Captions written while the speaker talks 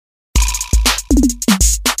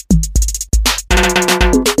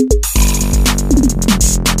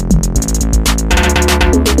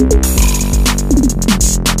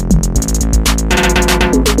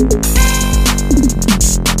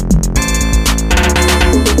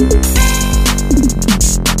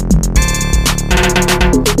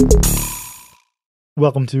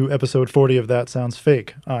Welcome to episode 40 of That Sounds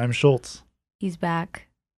Fake. I'm Schultz. He's back.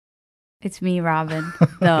 It's me, Robin.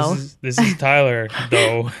 Though. This is Tyler,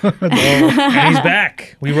 though. And he's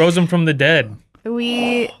back. We rose him from the dead.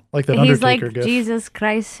 Like that He's Undertaker like gif. Jesus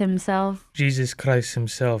Christ himself. Jesus Christ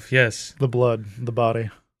himself, yes. The blood, the body.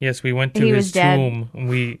 Yes, we went to He his was dead. tomb. And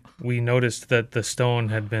we noticed that the stone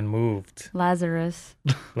had been moved. Lazarus.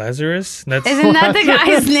 Lazarus? That's Isn't that the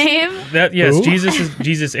guy's name? that. Yes, Who? Jesus is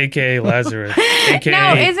Jesus, aka Lazarus, aka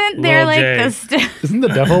No, isn't there Lil like J. Isn't the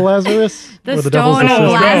devil Lazarus? the Or devil's stone of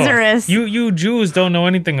assistant? Lazarus? You Jews don't know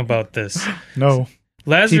anything about this. No.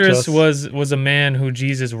 Lazarus Teach us. was a man who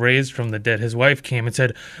Jesus raised from the dead. His wife came and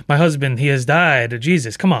said, "My husband, he has died."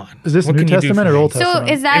 Jesus, come on. Is this What New can you do Testament for or me? Old So Testament?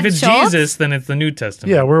 is that If it's Schultz? Jesus, then it's the New Testament.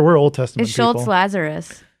 Yeah, we're Old Testament Is Schultz people.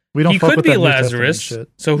 Lazarus? We don't He fuck could with be that New Testament Lazarus. shit.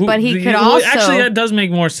 So who? But he could well, also- Actually, that does make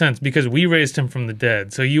more sense because we raised him from the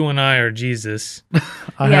dead. So you and I are Jesus.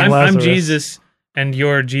 I Yeah. am I'm Lazarus. Jesus, and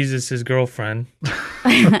you're Jesus's girlfriend,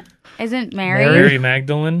 Isn't Mary? Mary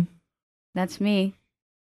Magdalene. That's me.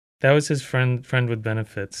 That was his friend with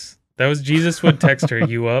benefits. That was Jesus would text her,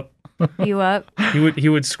 "You up?" You up? He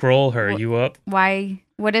would scroll her, Wh- "You up?" Why?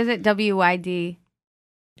 What is it? WYD.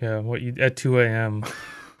 Yeah, at 2 a.m.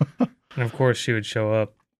 And of course she would show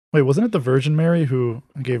up. Wait, wasn't it the Virgin Mary who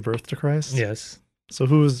gave birth to Christ? Yes. So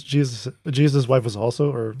who was Jesus? Jesus' wife was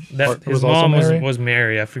also, or That was his also mom Mary? was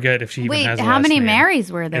Mary. I forget if she even Wait, has a how last many name.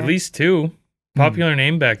 Marys were there? At least two. Popular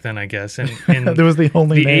name back then, I guess. And in That was the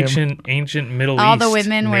only the name. ancient Middle All East. the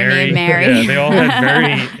women were named Mary. Yeah, they all had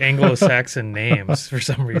very Anglo-Saxon names for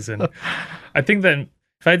some reason. I think that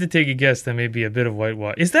if I had to take a guess, that may be a bit of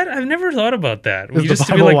whitewash. Is that? I've never thought about that. Is the used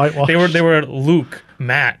to be Bible like whitewashed? they were Luke,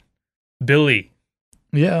 Matt, Billy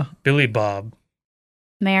Bob.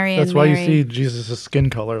 Mary That's and why Mary. you see Jesus'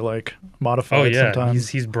 skin color like modified Oh yeah, sometimes.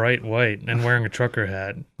 he's bright white and wearing a trucker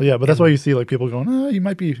hat. Yeah, but that's why you see like people going, "Oh, you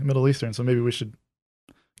might be Middle Eastern, so maybe we should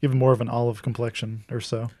give him more of an olive complexion or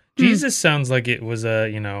so." Jesus sounds like it was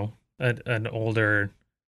an older.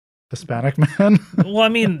 Hispanic man. Well, I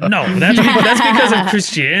mean, no, that's because of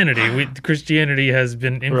Christianity. Christianity has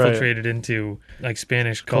been infiltrated into like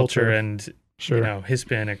Spanish culture Culture. and Sure.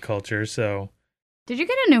 Hispanic culture. So Did you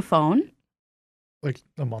get a new phone? Like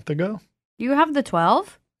a month ago? You have the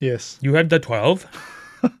 12? Yes. you had the 12.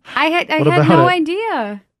 I had What no about it?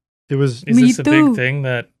 idea. It was Is Me this a too. big thing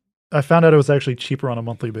that? I found out it was actually cheaper on a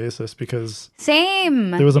monthly basis because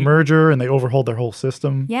Same. there was a merger and they overhauled their whole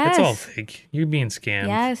system. Yes. It's all fake. You're being scammed.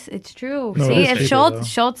 Yes, it's true. No, See, it is if cheaper, Schultz though.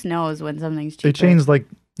 Schultz knows when something's cheaper. They changed like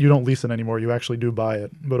you don't lease it anymore, you actually do buy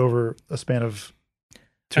it, but over a span of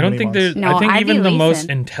I don't think there's. No, I think I'd be even the most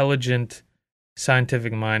leasing. intelligent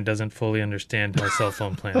scientific mind doesn't fully understand how cell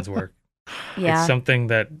phone plans work. Yeah. It's something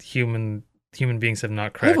that human beings have not I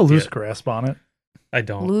cracked have a loose yet. grasp on it. I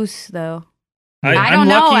don't. Loose though. I I I'm don't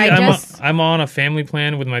know, lucky. I just- I'm on a family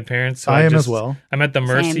plan with my parents. So I am just, as well. I'm at the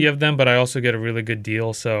mercy Same. of them, but I also get a really good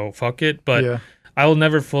deal. So fuck it. But Yeah. I will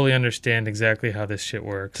never fully understand exactly how this shit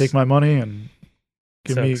works. Take my money and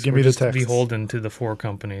give me We're the just text. beholden to the four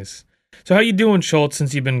companies. So how you doing, Schultz?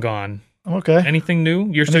 Since you've been gone, I'm okay. anything new?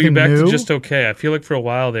 You're Anything back to new? just okay. I feel like for a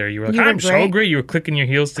while there, you were like, You were I'm so great. great. You were clicking your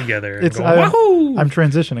heels together. And It's- going, wahoo! I'm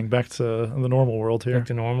transitioning back to the normal world here. back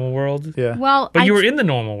to normal world. Yeah. Well, But you were in the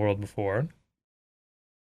normal world before.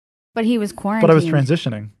 but he was quarantined. But I was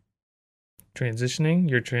transitioning. Transitioning?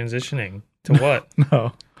 You're transitioning to what?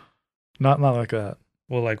 No. Not like that.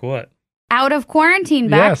 Well, like what? out of quarantine,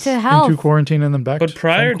 back yes, to health. into quarantine and then back But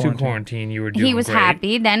prior from to quarantine, you were doing He was great.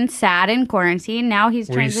 happy, then sad in quarantine. Now he's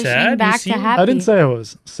Were you transitioning sad? You back to seem- happy. I didn't say I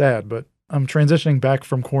was sad, but I'm transitioning back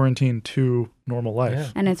from quarantine to normal life. Yeah.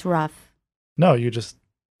 and it's rough. No, you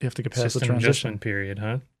have to get past the System transition. adjustment period,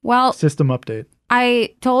 huh? Well, System update.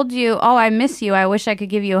 I told you, oh, I miss you. I wish I could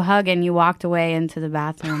give you a hug, and you walked away into the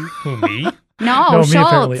bathroom. Who, me? No, no, me Schultz.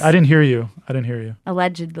 apparently. I didn't hear you.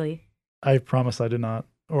 Allegedly. I promise I did not,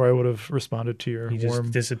 or I would have responded to your He just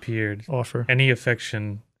warm disappeared. offer. Any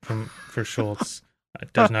affection for Schultz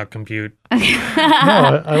does not compute. No,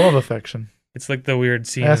 I love affection. It's like the weird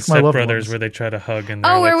scene Ask in my Step loved Brothers ones. where they try to hug and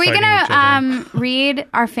they're Oh, like are we fighting each other. gonna read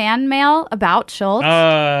our fan mail about Schultz?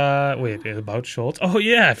 Wait, about Schultz? Oh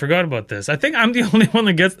yeah, I forgot about this. I think I'm the only one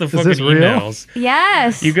that gets the this fucking real? emails.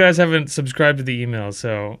 Yes. You guys haven't subscribed to the email,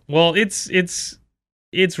 so well, it's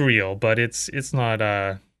real, but it's not.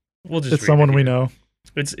 We'll just. It's read someone it we here. know.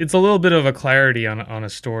 It's a little bit of a clarity on a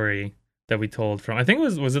story that we told from. I think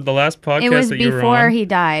was it the last podcast it was that you were before on? he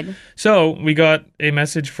died. So we got a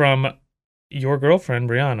message from your girlfriend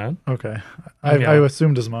Brianna. Okay. I Yeah.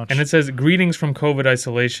 assumed as much. And it says, "Greetings from COVID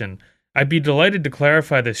isolation. I'd be delighted to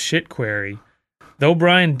clarify this shit query. Though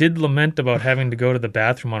Brian did lament about having to go to the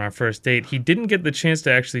bathroom on our first date, he didn't get the chance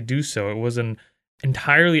to actually do so. It was an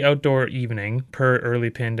entirely outdoor evening, per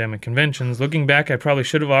early pandemic conventions. Looking back, I probably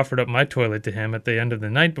should have offered up my toilet to him at the end of the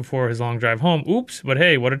night before his long drive home. Oops, but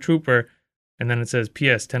hey, what a trooper. And then it says,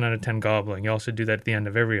 P.S. 10 out of 10 gobbling. You also do that at the end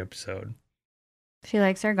of every episode. She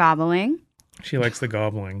likes her gobbling. She likes the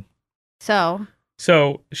gobbling.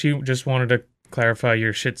 So she just wanted to clarify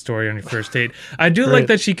your shit story on your first date. I do Great. like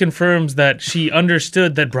that she confirms that she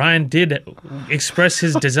understood that Brian did express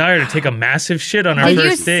his desire to take a massive shit on our did you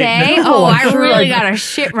first date. say? No, Oh, I'm I sure really I- got to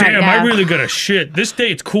shit right Damn, now. I really gotta shit. This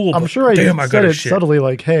date's cool, I'm but sure I damn, I said gotta it shit. subtly,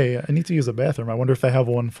 like, "Hey, I need to use a bathroom. I wonder if they have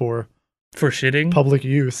one for For shitting? public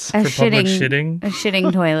use." a For public shitting, shitting? a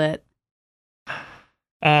shitting toilet.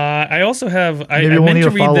 I also have... I Maybe we'll meant need to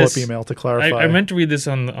a read follow-up this. email to clarify. I meant to read this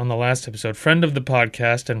on the last episode. Friend of the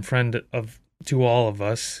podcast and friend of to all of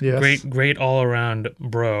us. Yes. Great all around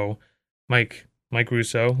bro, Mike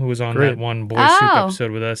Russo, who was on Great. that one Boy Soup Oh.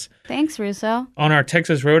 episode with us. Thanks, Russo. On our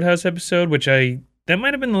Texas Roadhouse episode, that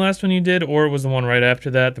might have been the last one you did, or it was the one right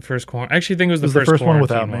after that, the first I actually think it was the first one quarantine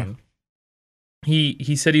without me. one.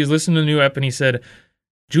 He said he was listening to the new ep and he said,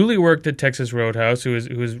 Julie worked at Texas Roadhouse, who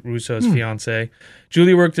was Russo's fiance.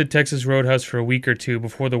 Julie worked at Texas Roadhouse for a week or two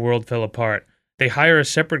before the world fell apart. They hire a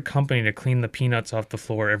separate company to clean the peanuts off the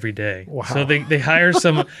floor every day. Wow. So they hire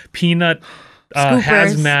some peanut Scoopers.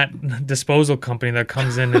 hazmat disposal company that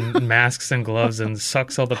comes in in masks and gloves and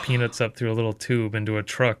sucks all the peanuts up through a little tube into a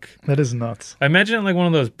truck. That is nuts. I imagine it like one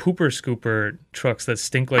of those pooper scooper trucks that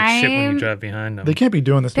stink like shit when you I'm drive behind them. They can't be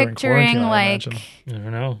doing this during Picturing quarantine. I like imagine. I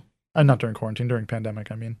don't know. Not during quarantine, during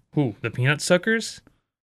pandemic. I mean, Who? The peanut suckers?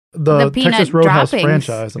 the The peanut Texas Roadhouse droppings.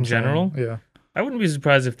 franchise In general? Yeah. I wouldn't be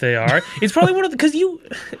surprised if they are. It's probably one of the, because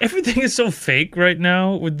everything is so fake right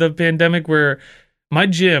now with the pandemic where my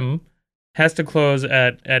gym has to close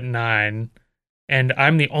at 9 and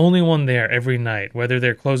I'm the only one there every night, whether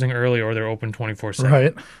they're closing early or they're open 24/7.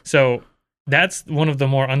 Right. So that's one of the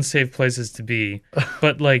more unsafe places to be.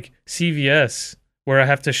 But like CVS, where I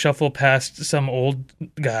have to shuffle past some old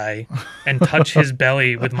guy and touch his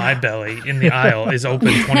belly with my belly in the aisle, is open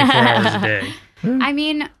 24 hours a day. I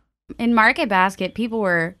mean, in Market Basket, people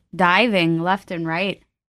were diving left and right,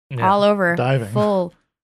 Yeah. all over, Diving. full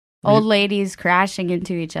old ladies crashing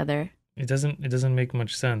into each other. It doesn't make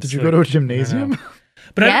much sense. Did you Like, go to a gymnasium?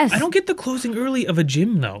 But Yes. I don't get the closing early of a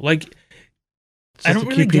gym though. Like Just I don't to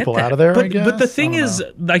really keep get people that. out of there, But I guess? but the I thing don't is,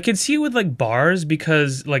 I could see it with like bars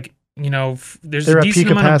because like there's They're a at decent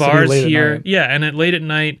peak amount of capacity bars late at here. night. Yeah, and at late at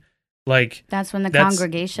night, like That's when the That's-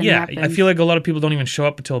 congregation yeah, happens. I feel like a lot of people don't even show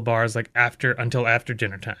up until bars like until after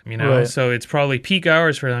dinner time. You know, Right. so it's probably peak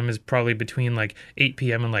hours for them is probably between like 8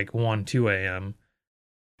 p.m. and like 2 a.m.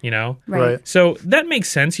 You know. right. So that makes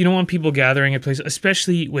sense. You don't want people gathering at places,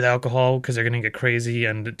 especially with alcohol, because they're going to get crazy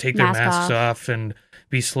and take their Mask masks off. off and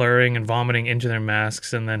be slurring and vomiting into their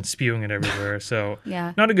masks and then spewing it everywhere. So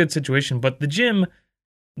Yeah. not a good situation. But the gym,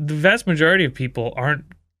 the vast majority of people aren't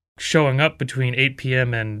showing up between 8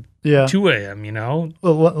 p.m. and Yeah. 2 a.m., you know?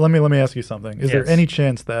 Well, let me ask you something. Is there Yes. any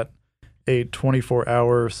chance that a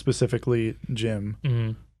 24-hour specifically gym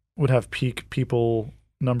Mhm. would have peak people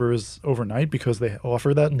numbers overnight because they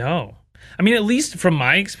offer that? No. I mean, at least from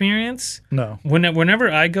my experience, No.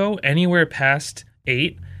 whenever I go anywhere past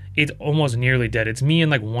 8, it's almost nearly dead. It's me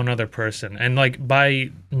and like one other person. And like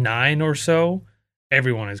by 9 or so,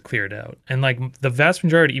 everyone is cleared out. And like the vast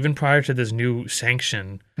majority, even prior to this new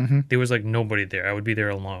sanction, Mhm. there was like nobody there. I would be there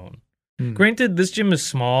alone. Hmm. Granted, this gym is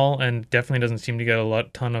small and definitely doesn't seem to get a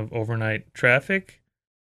ton of overnight traffic.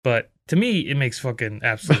 But to me, it makes fucking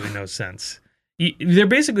absolutely no sense. They're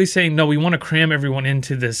basically saying, no, we want to cram everyone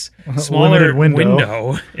into this smaller Limited window.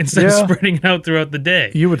 window instead of Yeah. spreading it out throughout the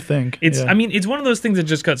day. You would think. It's yeah. I mean, it's one of those things that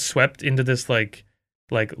just got swept into this like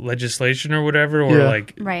legislation or whatever, or Yeah.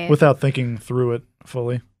 like Right. without thinking through it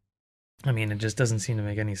fully. I mean, it just doesn't seem to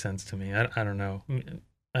make any sense to me. I don't know.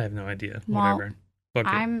 I have no idea. Well, Whatever. Fuck it.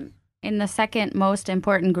 I'm in the second most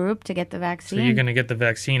important group to get the So vaccine. you're gonna get the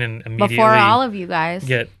vaccine and immediately before all of you guys.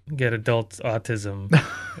 get adult autism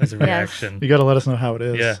as a Yes. reaction. You got to let us know how it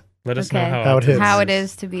is. Yeah. Let us know Okay. how How it hits. How it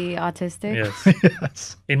is to be autistic. Yes.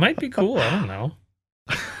 Yes. It might be cool. I don't know.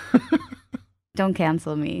 Don't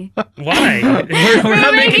cancel me. Why? We're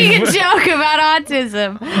not making a joke about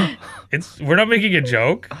autism. We're not making a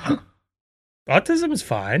joke. Autism is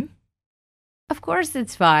fine. Of course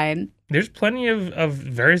it's fine. There's plenty of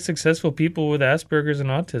very successful people with Asperger's and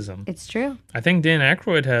autism. It's true. I think Dan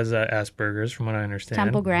Aykroyd has Asperger's, from what I understand.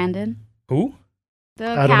 Temple Grandin. Who?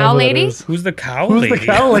 The I don't know cow who that lady? is. Who's the cow Who's the lady?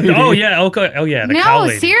 cow lady? Oh yeah, okay. Oh yeah, the No, cow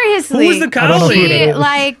lady. seriously. Who's the I cow don't know who lady? that She is.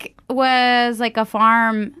 like was like a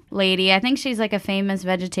farm lady. I think she's like a famous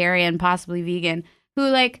vegetarian, possibly vegan, who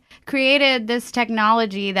like created this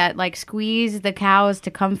technology that like squeezed the cows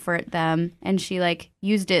to comfort them, and she like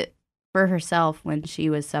used it for herself when she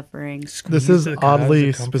was suffering. This is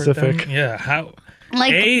oddly specific. Yeah, how?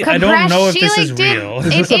 Like I don't know if she, this like, is did- real. Is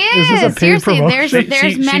It this a paid seriously. promotion?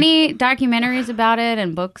 There's She- many documentaries about it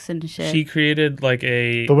and books and shit. She created like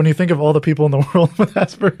a. But when you think of all the people in the world with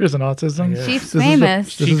Asperger's and autism, Yeah. She's this is the-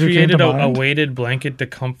 famous. this She is who came created to a mind. weighted blanket to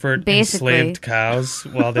comfort Basically. enslaved cows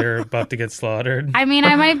while they're about to get slaughtered. I mean,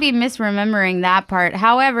 I might be misremembering that part.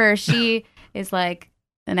 However, she is like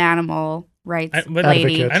an animal rights But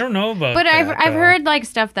lady. Advocate. I don't know about. But that, I've though. heard like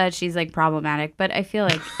stuff that she's like problematic. But I feel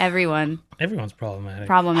like Everyone's problematic.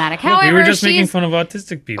 problematic. However, we were just making she's fun of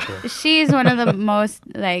autistic people. she's one of the most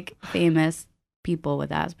like famous people with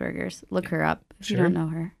Asperger's. Look her up if you Sure. don't know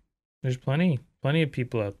her. There's plenty of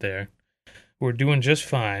people out there who are doing just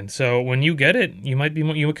fine. So when you get it,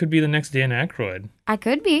 you could be the next Dan Aykroyd. I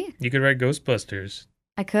could be. You could write Ghostbusters.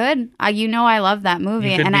 I could. You know, I love that movie,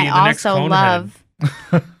 You could and be I the next also Conehead. love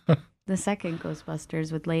the second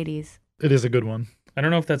Ghostbusters with ladies. It is a good one. I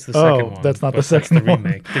don't know if that's the Oh, second one. that's not the but that's second the one.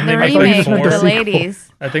 remake. Didn't The they make thought you remake like meant with the the four? sequel.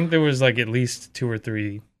 ladies. I think there was like at least 2 or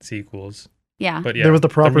 3 sequels. Yeah, But yeah, there was the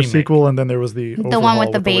proper remake. sequel, and then there was the the one overhaul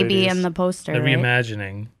with the baby ladies. and the poster. The right?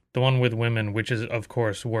 reimagining. The one with women, which is of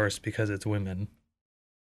course worse because it's women.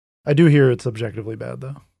 I do hear it's objectively bad,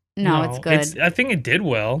 though. No, it's good. I think it did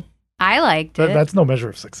well. I liked it. That's no measure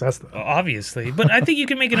of success, though. Obviously, but I think you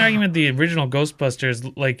can make an argument the original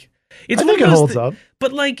Ghostbusters, like, it's I one think of it those holds thi- up.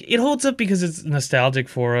 But like, it holds up because it's nostalgic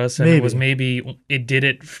for us, and it was maybe it did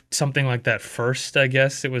it something like that first. I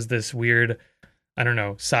guess it was this weird, I don't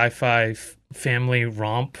know, sci-fi family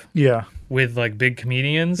romp Yeah, with like big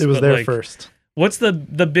comedians. it was but, there like, first. What's the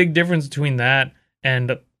big difference between that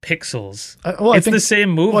and Pixels? I It's think the same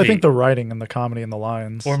movie. Well, I think the writing and the comedy and the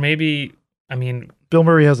lines. or maybe, I mean, Bill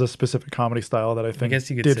Murray has a specific comedy style that I think guess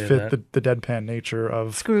you could did say fit that. the deadpan nature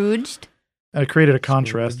of, Scrooged. and it created a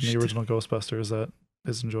contrast in Scrooged. the original Ghostbusters that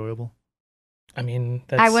is enjoyable. I mean,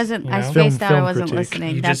 that's, I wasn't. you I know? spaced out. I Film wasn't critique.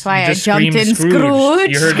 listening. You That's just- why you I just jumped in screamed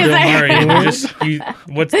Scrooge. You heard 'cause Bill I- Murray.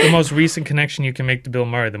 What's the most recent connection you can make to Bill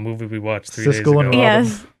Murray? The movie we watched 3 days Siskel ago. and Robin.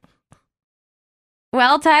 Yes.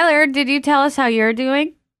 Well, Tyler, did you tell us how you're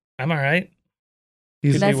doing? I'm all right.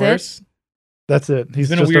 He's Could That's be it? worse. That's it. He's It's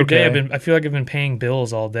been a just weird okay. day. I feel like I've been paying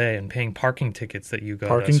bills all day and paying parking tickets that you got.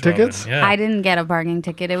 Parking us, Robin. tickets? Yeah. I didn't get a parking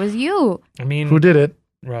ticket. It was you. I mean, Who did it?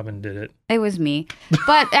 Robin did it. It was me.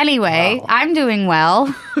 But anyway, Wow. I'm doing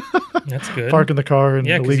well. That's good. Parking the car in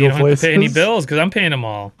yeah, because illegal you don't places. have to pay any bills because I'm paying them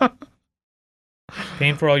all.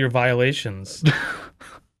 Paying for all your violations.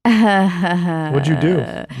 What'd you do?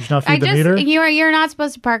 Did you not feed I the just meter? you're not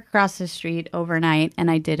supposed to park across the street overnight, and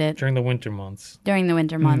I did it During the winter months during the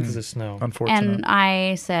winter Mm. months. because of snow. Unfortunate. And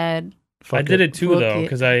I said, Fuck I did it too Fuck though it.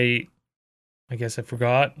 because I guess I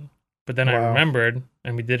forgot, but then I Wow. remembered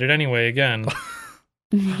and we did it anyway again.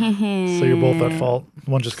 So you're both at fault.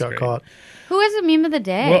 One just That's got great. caught. Who is a meme of the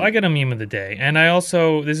day? Well, I got a meme of the day, and I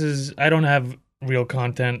also I don't have real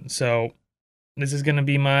content, so this is gonna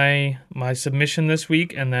be my submission this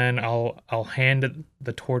week, and then I'll hand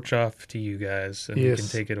the torch off to you guys, and you can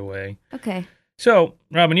Yes. take it away. Okay. So,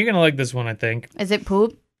 Robin, you're gonna like this one, I think. Is it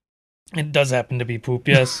poop? It does happen to be poop,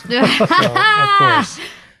 yes. So, of course.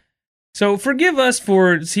 So forgive us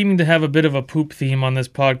for seeming to have a bit of a poop theme on this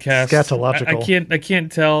podcast. Scatological. I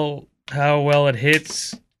can't tell how well it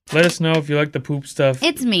hits. Let us know if you like the poop stuff.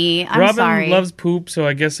 It's me. I'm Robin sorry. loves poop, so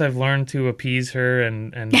I guess I've learned to appease her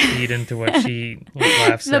and feed into what she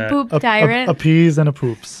laughs the at. poop A tyrant. peas and a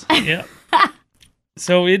poops. Yeah.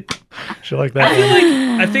 So She like I that feel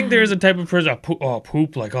one. like I think there is a type of person.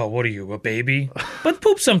 Poop, like, oh, what are you, a baby? But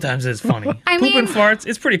poop sometimes is funny. I poop and mean, farts,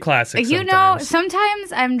 it's pretty classic. You know, sometimes.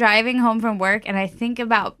 sometimes I'm driving home from work and I think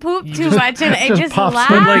about poop too much and I just just pops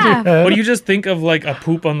laugh. in like, Yeah. what do you just think of like a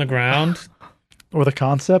poop on the ground, Or the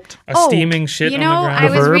concept. a steaming shit you on know, the I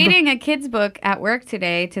ground? The was verb? reading a kid's book at work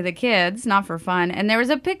today to the kids, not for fun, and there was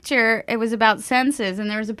a picture. It was about senses, and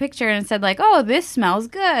there was a picture, and it said like, "Oh, this smells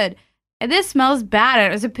good, and this smells bad."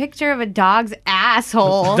 And it was a picture of a dog's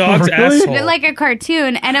asshole, Dog's Really? asshole like a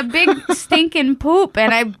cartoon, and a big stinking poop,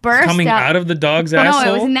 and I burst coming out of the dog's asshole.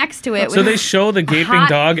 No, it was next to it. So with they show the gaping hot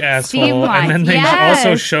dog steam asshole, and then lines. they Yes.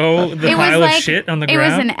 also show the It was pile of like- shit on the It was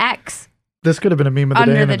ground. an X This could have been a meme of the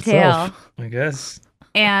day under in the itself. tail, I guess.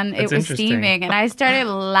 and That's it was interesting. steaming, and I started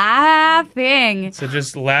laughing. So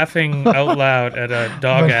just laughing out loud at a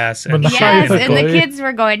dog ass and Maniacally. shit Yes, in it. and the Basically. kids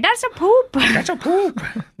were going, "That's a poop." That's a poop.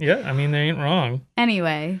 Yeah, I mean they ain't wrong.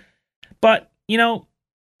 Anyway, But, you know,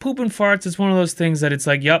 poop and farts is one of those things that it's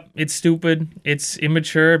like, yep, it's stupid, it's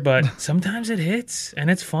immature, but sometimes it hits and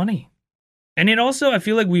it's funny. And it also, I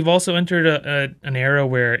feel like we've also entered an era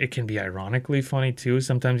where it can be ironically funny too.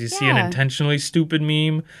 Sometimes you see an Yeah. intentionally stupid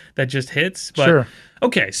meme that just hits. But Sure.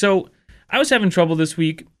 okay, so I was having trouble this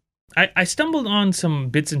week. I stumbled on some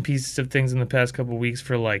bits and pieces of things in the past couple of weeks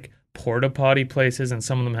for like porta potty places, and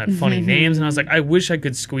some of them had funny names. And I was like, I wish I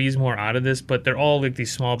could squeeze more out of this, but they're all like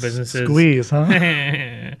these small businesses Squeeze, huh?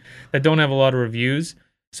 that don't have a lot of reviews.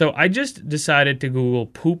 So I just decided to Google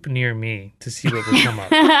poop near me to see what would come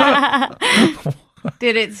up.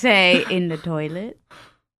 Did it say in the toilet?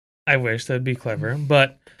 I wish that'd be clever,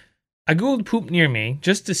 but I Googled poop near me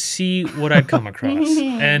just to see what I'd come across.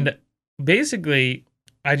 And basically,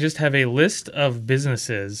 I just have a list of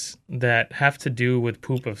businesses that have to do with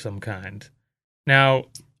poop of some kind. Now,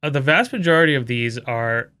 the vast majority of these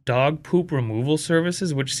are dog poop removal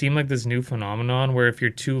services, which seem like this new phenomenon where if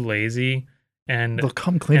you're too lazy and They'll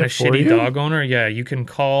come clean a it for shitty you. dog owner, yeah, you can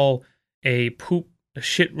call a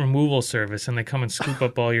shit removal service and they come and scoop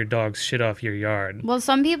up all your dog's shit off your yard. Well,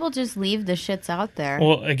 some people just leave the shits out there.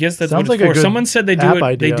 Well, I guess that's Sounds what it's like a for. good Someone said they do app it.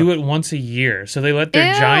 idea. They do it once a year, so they let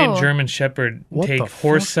their Ew. giant German Shepherd What take the fuck?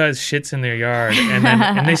 horse-sized shits in their yard,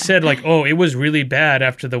 and they said like, "Oh, it was really bad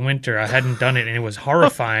after the winter. I hadn't done it, and it was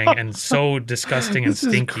horrifying and so disgusting and This is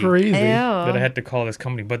stinky crazy. Ew. that I had to call this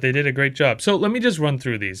company." But they did a great job. So let me just run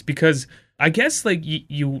through these because I guess like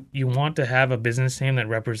you want to have a business name that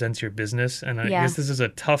represents your business, and I Yeah. guess this is a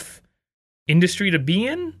tough industry to be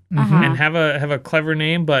in Uh-huh. and have a clever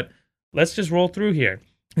name, but let's just roll through here.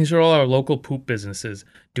 These are all our local poop businesses.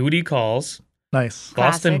 Duty Calls, Nice.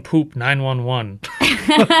 Boston Classic. Poop 911,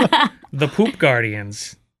 The Poop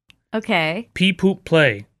Guardians, Okay. Pee Poop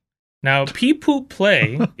Play. Now, Pee Poop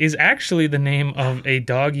Play is actually the name of a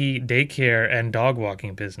doggy daycare and dog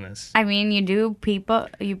walking business. I mean, you do people,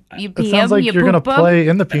 you It pee sounds 'em, like you you're gonna poop 'em. play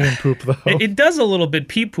in the pee and poop though. It does a little bit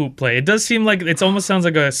Pee Poop Play. It does seem like it almost sounds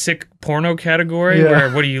like a sick porno category Yeah. where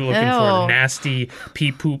what are you looking for? Ew. Nasty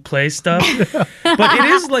Pee Poop Play stuff. But it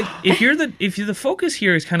is like if the focus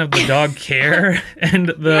here is kind of the dog care and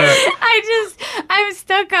the I'm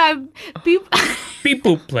stuck on beep. Pee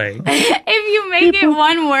Poop Play. If you make it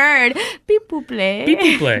one word, beep boop play. Pee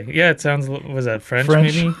Poop Play. Yeah, it sounds. Was that French?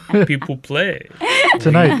 French. Maybe Pee Poop Play.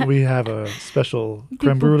 Tonight we have a special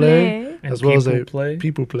creme Pee-poo brulee play. And as well as a Pee-poo Play.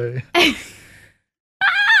 pee poo play.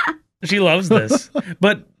 She loves this.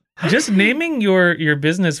 But just naming your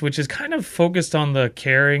business, which is kind of focused on the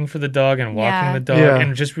caring for the dog and walking Yeah. the dog, Yeah.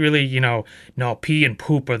 and just really, no, pee and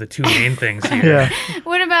poop are the two main things here. Yeah,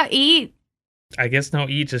 What about eat? I guess no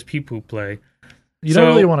eat, just pee poop play. you So- don't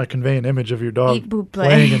really want to convey an image of your dog Eat, poop,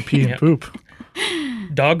 playing play. and pee and Yeah. poop.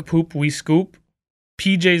 Dog poop we scoop.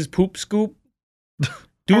 PJ's poop scoop. Doo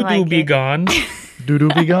doo like be it. gone. Doo doo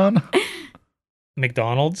be gone.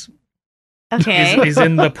 McDonald's Okay. is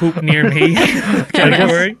in the poop near me I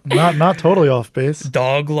category. guess not totally off base.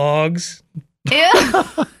 Dog logs. Ew.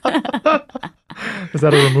 Is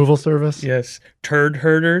that a removal service? Yes. Turd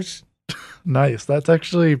herders. Nice. That's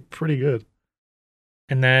actually pretty good.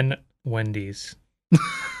 And then Wendy's.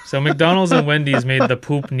 So McDonald's and Wendy's made the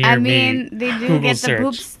poop near I me. mean, they do Google get search. the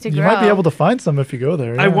poops to You grow. might be able to find some if you go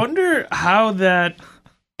there. I yeah. wonder how that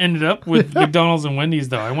ended up with McDonald's and Wendy's,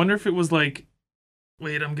 though. I wonder if it was like,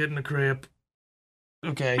 wait, I'm getting a cramp.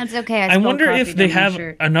 Okay. It's okay. I wonder if they have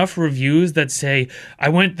enough reviews that say, I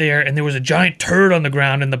went there and there was a giant turd on the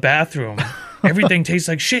ground in the bathroom. Everything tastes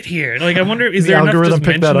like shit here. Like, I wonder, is The there enough algorithm just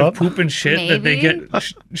picked that mention of up? poop and shit that they Maybe.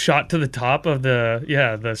 get shot to the top of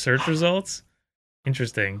the search results?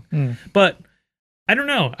 Interesting. Hmm. But I don't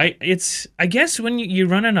know. I guess when you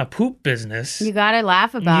run in a poop business, You gotta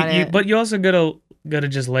laugh about it. but you also gotta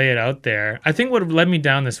just lay it out there. I think what led me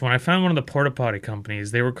down this one, I found one of the porta potty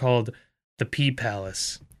companies. They were called the Pee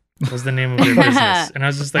Palace. Was the name of their business, and I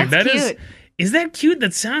was just like, That's "That cute. is that cute?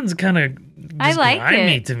 That sounds kind of I like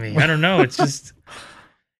grimy it. to me. I don't know. It's just,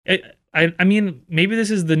 I mean, maybe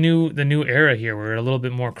this is the new era here. We're a little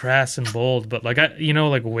bit more crass and bold, but like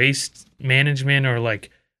like waste management or like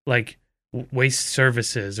waste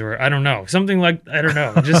services or I don't know, something like I don't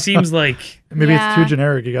know. It just seems like Maybe it's too Yeah.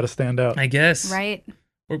 generic. You got to stand out. I guess Right?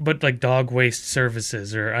 but like dog waste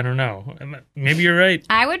services or I don't know. Maybe you're right.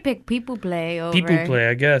 I would pick people play over. People play,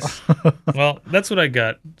 I guess. Well, that's what I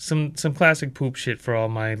got. Some classic poop shit for all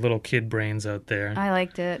my little kid brains out there. I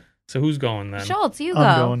liked it. So who's going then? Schultz, you go.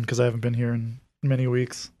 I'm going because I haven't been here in many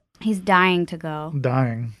weeks. He's dying to go. I'm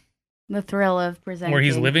dying. The thrill of presenting. Where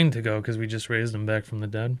he's living to go because we just raised him back from the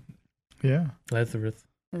dead. Yeah. Lazarus.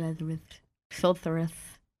 Schultz.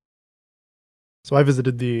 So I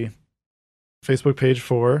visited the Facebook page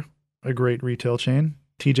for a great retail chain,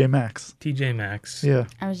 TJ Maxx. TJ Maxx. Yeah.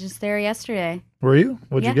 I was just there yesterday. Were you?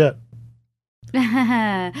 What'd you get?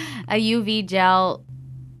 A UV gel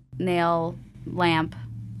nail lamp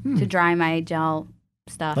to dry my gel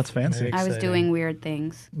stuff. That's fancy. Very I was exciting. doing weird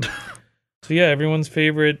things. So yeah, everyone's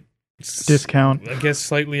favorite Discount. I guess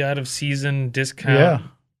slightly out of season discount Yeah.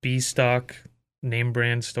 B stock name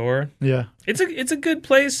brand store. Yeah. It's a good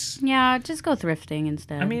place. Yeah, just go thrifting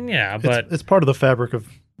instead. I mean, yeah, but It's part of the fabric of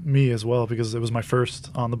me as well because it was my first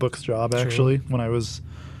on the books job True. actually when I was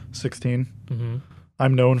 16. Mhm.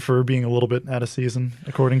 I'm known for being a little bit out of season,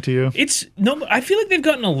 according to you. it's no. I feel like they've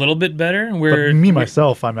gotten a little bit better. Where But me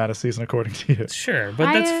myself, I'm out of season, according to you. sure,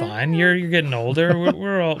 but that's fine. You're getting older.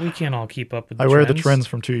 We can't all keep up with. I wear the trends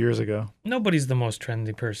from 2 years ago. Nobody's the most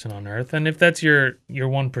trendy person on earth, and if that's your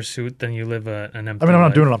one pursuit, then you live an empty. I mean, I'm not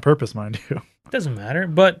life. doing it on purpose, mind you. Doesn't matter,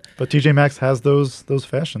 but But TJ Maxx has those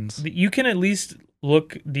fashions. you can at least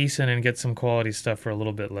look decent and get some quality stuff for a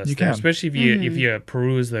little bit less. You there, can. especially if you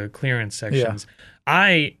peruse the clearance sections.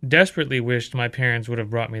 I desperately wished my parents would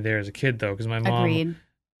have brought me there as a kid, though, because my mom agreed.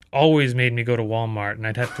 always made me go to Walmart, and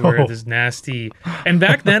I'd have to wear this nasty. And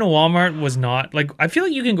back then, Walmart was not like. I feel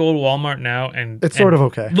like you can go to Walmart now and It's sort of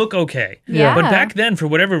okay. look okay. Yeah. But back then, for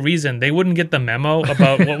whatever reason, they wouldn't get the memo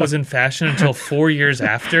about what was in fashion until 4 years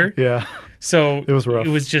after. Yeah. So It was rough. It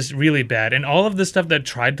was just really bad, and all of the stuff that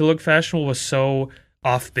tried to look fashionable was so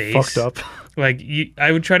off base. Fucked up. Like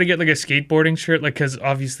I would try to get like a skateboarding shirt, like because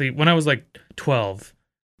obviously when I was like 12,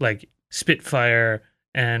 like Spitfire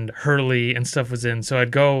and Hurley and stuff was in, so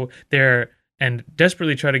I'd go there and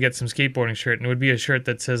desperately try to get some skateboarding shirt, and it would be a shirt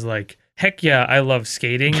that says like "Heck yeah, I love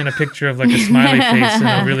skating" and a picture of like a smiley face and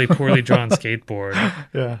a really poorly drawn skateboard.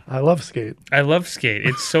 Yeah. I love skate. I love skate;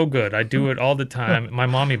 it's so good. I do it all the time. My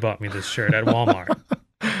mommy bought me this shirt at Walmart.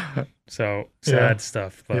 So sad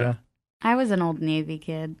stuff, but. Yeah. I was an Old Navy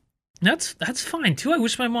kid. That's fine too. I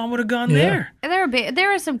wish my mom would have gone Yeah. there. There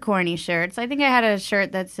were some corny shirts. I think I had a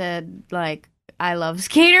shirt that said like "I love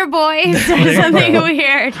skater boys" or you something go.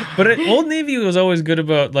 weird. But Old Navy was always good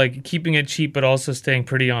about like keeping it cheap, but also staying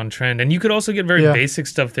pretty on trend. And you could also get very Yeah. basic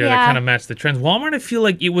stuff there that Yeah. kind of matched the trends. Walmart, I feel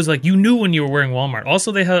like it was like you knew when you were wearing Walmart.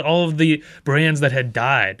 Also, they had all of the brands that had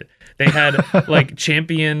died. They had like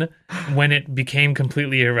Champion when it became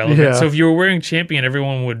completely irrelevant. Yeah. So if you were wearing Champion,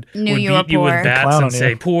 everyone would Knew beat you were you with poor. bats Clown and on say,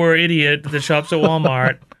 you. "Poor idiot that shops at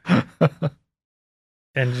Walmart."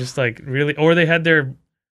 And just like really, or they had their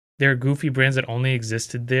goofy brands that only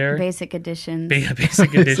existed there. Basic editions.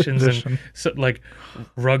 Basic editions and edition. so, like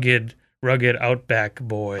rugged Outback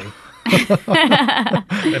boy.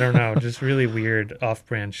 I don't know, just really weird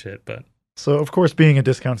off-brand shit. But So, of course, being a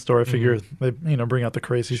discount store, I figure they, bring out the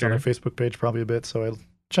crazies on Sure. their Facebook page probably a bit. So I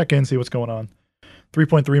check in, see what's going on.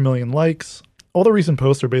 3.3 million likes. All the recent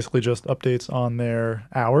posts are basically just updates on their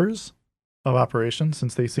hours of operation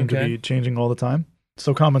since they seem to Okay. be changing all the time.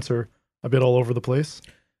 So comments are a bit all over the place.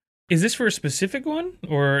 is this for a specific one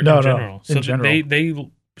or No, in no, general? in So general. they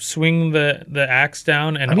swing the axe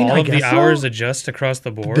down and I mean, all I of the guess so. hours adjust across the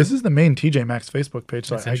board. This is the main TJ Maxx Facebook page,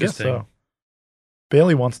 so That's I guess interesting. so.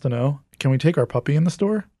 Bailey wants to know, can we take our puppy in the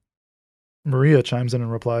store? Maria chimes in and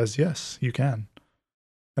replies, yes, you can.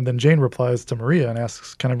 And then Jane replies to Maria and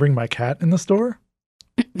asks, can I bring my cat in the store?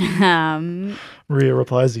 Maria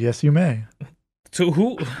replies, yes, you may. So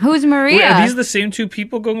Who's wait, Maria? are these the same two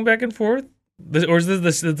people going back and forth? Or is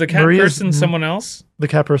this the cat Maria's- person someone else? The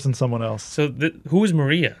cat person, someone else. So who is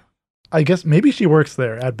Maria? I guess maybe she works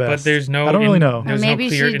there at best. But there's no I don't really know. There's Or maybe no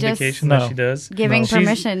clear she just- indication No. that she does. Giving No.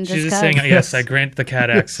 permission She's just just saying, 'cause. yes, Yes. I grant the cat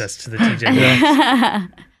access to the TJ Maxx. Yeah.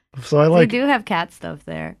 So I They like do have cat stuff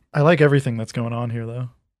there. I like everything that's going on here though.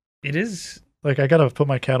 It is. Like I gotta put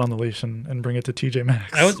my cat on the leash and bring it to TJ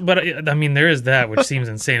Maxx. I mean, there is that, which seems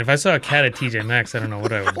insane. If I saw a cat at TJ Maxx, I don't know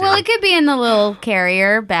what I would do. Well, it could be in the little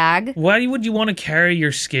carrier bag. Why would you want to carry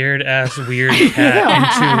your scared ass weird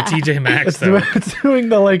cat into TJ Maxx it's, though? it's doing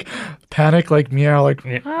the like panic like meow like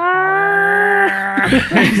Yeah.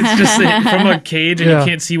 It's just from a cage and Yeah. you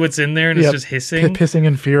can't see what's in there and Yeah, it's just hissing, pissing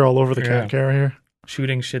in fear all over the Yeah. cat carrier.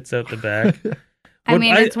 shooting shits out the back. I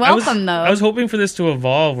mean, it's welcome, though. I was hoping for this to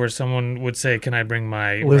evolve where someone would say, "Can I bring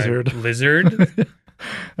my Lizard. lizard?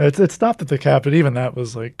 It stopped at the cat, but even that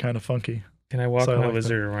was like kind of funky. Can I walk So I my like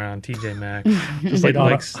lizard around TJ Maxx?" Just It like on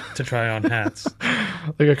a- likes to try on hats.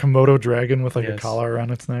 like a Komodo dragon with like a Yes. collar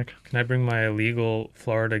around its neck. Can I bring my illegal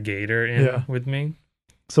Florida gator in Yeah. with me?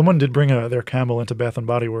 Someone did bring their camel into Bath and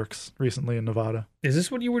Body Works recently in Nevada. Is this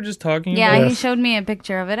what you were just talking Yeah, about? he Yes. showed me a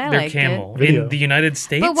picture of it. I Their liked camel Video. in the United it.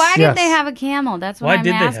 States. But why Yes. did they have a camel? That's what Why I'm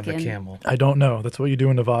did asking. they have a camel? I don't know. That's what you do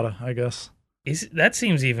in Nevada, I guess. That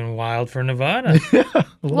seems even wild for Nevada. Yeah, a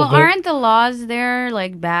little Well, bit. aren't the laws there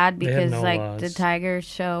like bad They have because no like laws. the tiger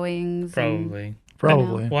showings? Probably.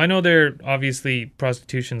 Probably. Well, I know obviously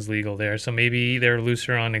prostitution's legal there, so maybe they're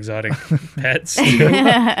looser on exotic pets.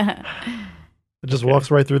 And... It just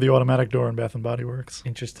walks right through the automatic door in Bath and Body Works.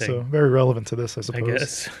 Interesting. So very relevant to this, I I suppose.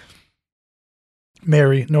 guess.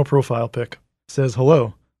 Mary, no profile pic, says,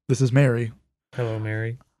 "Hello, this is Mary. Hello,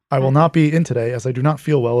 Mary. I will not be in today as I do not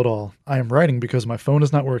feel well at all. I am writing because my phone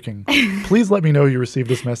is not working. Please let me know you received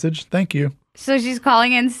this message. Thank you." So she's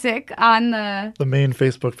calling in sick on the. The main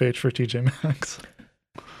Facebook page for TJ Maxx.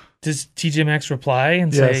 Does TJ Maxx reply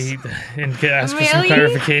and Yes. say and ask for some Really?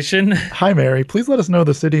 clarification? "Hi, Mary. Please let us know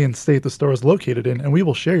the city and state the store is located in, and we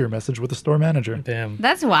will share your message with the store manager." Bam.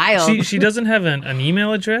 That's wild. She doesn't have an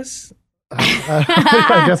email address.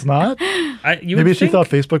 I guess not. You Maybe would she think- thought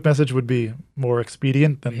Facebook message would be more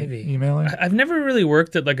expedient than Maybe. emailing. I've never really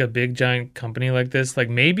worked at like a big giant company like this. Like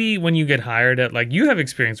maybe when you get hired at like you have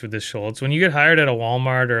experience with this, Schultz. When you get hired at a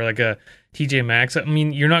Walmart or like a TJ Maxx, I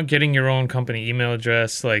mean you're not getting your own company email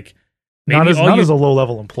address. Like Not maybe as a low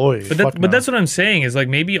level employee. But Fuck no. that's what I'm saying is like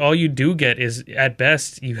maybe all you do get is at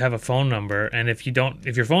best you have a phone number, and if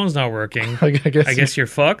your phone's not working, I guess you're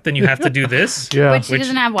fucked. Then you have to do this. yeah. But she which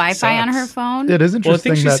doesn't have Wi-Fi on her sucks. phone. It is Well, I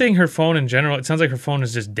interesting think she's that saying her phone in general. It sounds like her phone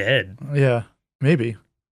is just dead. yeah, maybe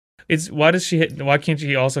Why can't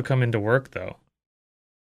she also come into work though?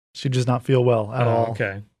 she does not feel well at all.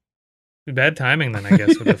 Okay. Bad timing then, I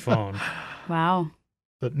guess, with the phone. Wow.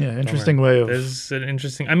 But yeah, interesting way of There's an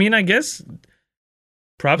interesting. I mean, I guess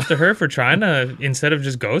props to her for trying to instead of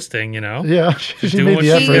just ghosting. You know. yeah. She doing made what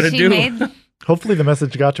the she's effort. gotta do. made Hopefully, the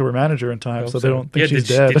message got to her manager in time, so they don't think she's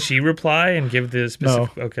dead. Did she reply and give the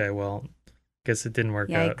specific? Okay, well, guess it didn't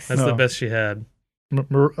work out. Yikes. That's the No. best she had.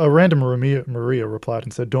 A random Maria replied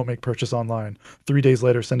and said, "Don't make purchase online. 3 days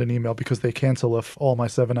later, send an email because they cancel all my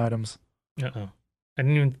 7 items." Uh-oh. I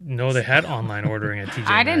didn't even know they had online ordering at TJ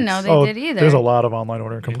I didn't know Maxx. they did either. There's a lot of online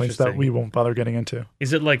ordering complaints that Interesting. we won't bother getting into.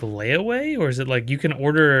 Is it like layaway or is it like you can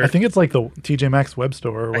order? I think it's like the TJ Maxx web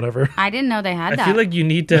store or whatever. I didn't know they had I that. feel like you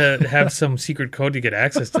need to have some secret code to get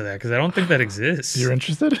access to that because I don't think that exists. You're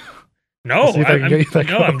interested? No, Let's see if I can get you that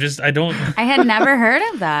no, code. I don't. I had never heard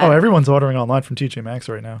of that. Oh, everyone's ordering online from TJ Maxx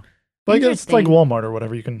right now. Like it's like Interesting. Walmart or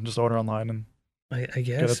whatever. You can just order online and I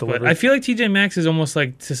guess, it but delivered. I feel like TJ Maxx is almost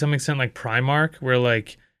like to some extent like Primark, where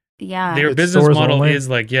like yeah. their It's business stores model only? is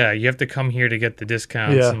like, yeah, you have to come here to get the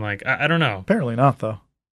discounts, Yeah. and like I don't know. apparently not though.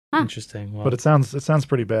 Huh. Interesting. Well, But it sounds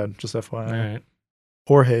pretty bad. Just FYI. all right.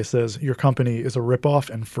 Jorge says your company is a ripoff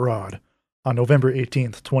and fraud. On November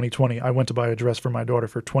 18th, 2020, I went to buy a dress for my daughter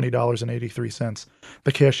for $20.83.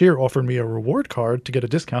 The cashier offered me a reward card to get a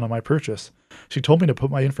discount on my purchase. She told me to put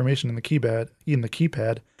my information in the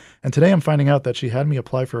keypad, and today I'm finding out that she had me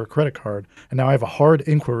apply for a credit card, and now I have a hard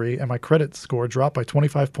inquiry and my credit score dropped by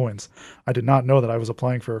 25 points. I did not know that I was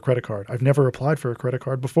applying for a credit card. I've never applied for a credit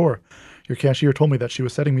card before. Your cashier told me that she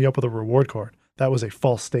was setting me up with a reward card. That was a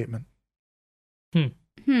false statement.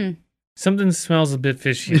 Something smells a bit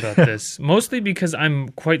fishy about this. Mostly because I'm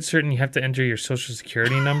quite certain you have to enter your social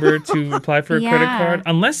security number to apply for a credit Yeah. card,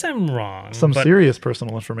 unless I'm wrong. Some but serious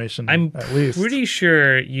personal information, I'm at least. pretty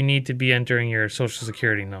sure you need to be entering your social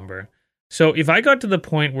security number. So if I got to the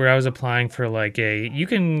point where I was applying for like you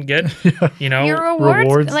can get, you know, Your rewards,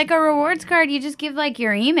 rewards. like a rewards card, you just give like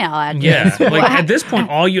your email address. yeah, like What? at this point,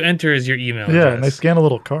 all you enter is your email Yeah, address. and they scan a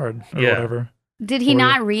little card or Yeah. whatever. Did he for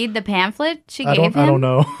not read the pamphlet she I gave don't. him? I don't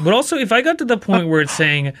know. But also, if I got to the point where it's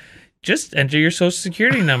saying, just enter your social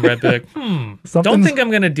security number, I'd be like, don't Something's think I'm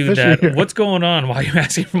going to do fishy that. here. What's going on? Why are you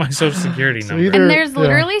asking for my social security So number? either- And there's yeah.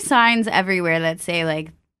 literally signs everywhere that say like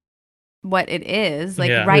what it is, like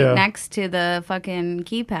Yeah. right Yeah. next to the fucking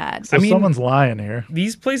keypad. So I mean- someone's lying here.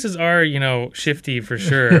 These places are, shifty for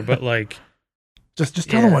sure, but like, Just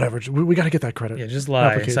tell them Yeah. whatever. We got to get that credit. yeah, just lie.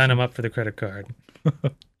 Application. Sign them up for the credit card.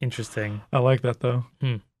 Interesting. I like that though.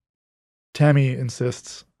 Hmm. Tammy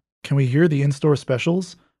insists, "Can we hear the in-store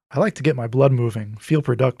specials? I like to get my blood moving, feel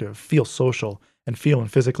productive, feel social, and feel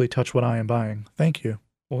and physically touch what I am buying. Thank you."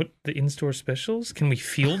 What, the in-store specials? Can we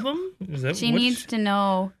feel them? Is that She what needs to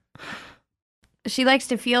know. She likes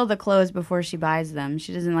to feel the clothes before she buys them.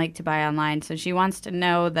 She doesn't like to buy online, so she wants to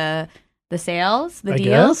know the sales, the I deals.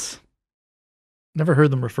 guess. Never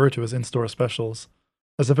heard them referred to as in-store specials,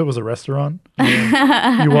 as if it was a restaurant. You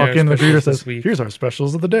walk our in, the greeter specials this says, week. "Here's our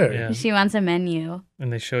specials of the day." Yeah. She wants a menu.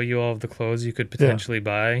 And they show you all of the clothes you could potentially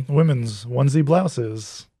buy. Women's onesie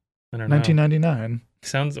blouses, I don't know. 1999.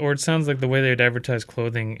 It sounds like the way they'd advertise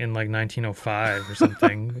clothing in like 1905 or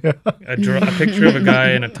something. Yeah. A picture of a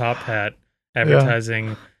guy in a top hat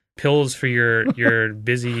advertising pills for your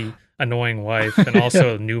busy annoying wife, and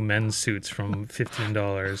also new men's suits from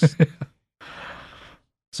 $15.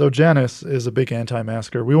 So Janice is a big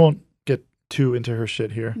anti-masker. We won't get too into her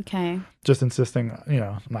shit here. Okay. Just insisting, I'm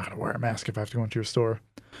not going to wear a mask if I have to go into your store.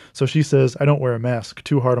 So she says, I don't wear a mask.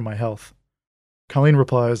 Too hard on my health. Colleen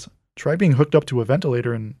replies, try being hooked up to a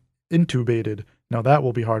ventilator and intubated. Now that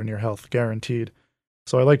will be hard on your health, guaranteed.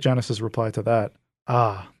 So I like Janice's reply to that.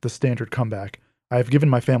 The standard comeback. I have given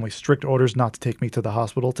my family strict orders not to take me to the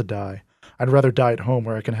hospital to die. I'd rather die at home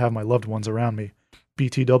where I can have my loved ones around me.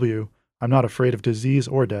 BTW, I'm not afraid of disease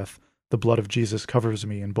or death. The blood of Jesus covers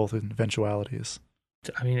me in both eventualities.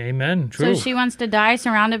 I mean, amen. True. So she wants to die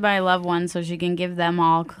surrounded by loved ones so she can give them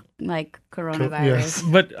all like coronavirus. Yes.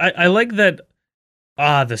 But I like that.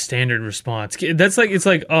 The standard response. That's like, it's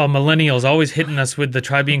like, millennials always hitting us with the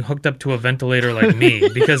try being hooked up to a ventilator like me.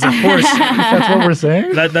 Because of course, That's what we're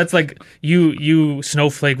saying? that's like you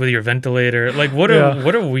snowflake with your ventilator. Like what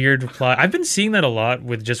a weird reply. I've been seeing that a lot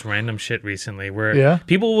with just random shit recently, where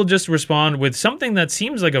people will just respond with something that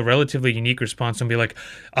seems like a relatively unique response and be like,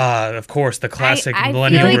 of course, the classic I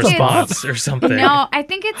millennial feel like response or something. No, I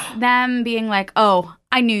think it's them being like, oh,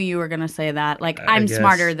 I knew you were going to say that. Like, I'm guess.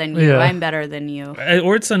 smarter than you. Yeah. I'm better than you.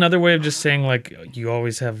 Or it's another way of just saying, like, you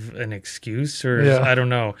always have an excuse, or Yeah. I don't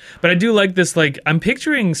know. But I do like this, like, I'm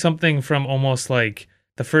picturing something from almost like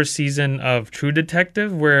the first season of True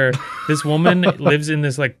Detective, where this woman lives in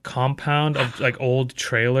this, like, compound of, like, old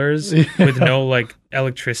trailers with no, like,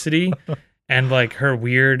 electricity. And, like, her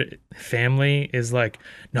weird family is like,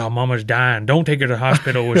 no, mama's dying. Don't take her to the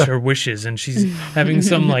hospital with her wishes. And she's having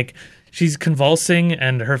some, like... She's convulsing,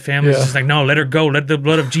 and her family's just like, no, let her go. Let the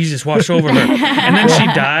blood of Jesus wash over her. And then she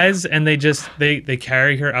dies, and they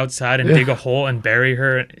carry her outside and dig a hole and bury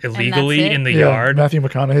her illegally it? in the yard. Matthew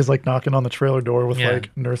McConaughey's like knocking on the trailer door with like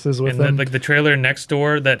nurses with And him. like the trailer next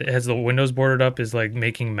door that has the windows boarded up is like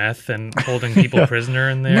making meth and holding people prisoner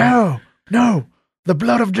in there. No, the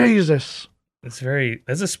blood of Jesus. That's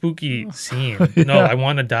a spooky scene. No, I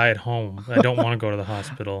want to die at home. I don't want to go to the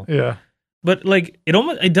hospital. Yeah. But like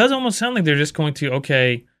it does almost sound like they're just going to,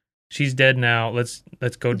 okay, she's dead now. Let's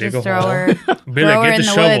go dig a Just throw hole. her, Be throw like, her get in the the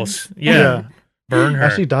shovels. woods. Yeah. Burn her.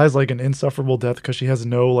 She dies like an insufferable death because she has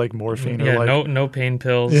no like morphine or like no pain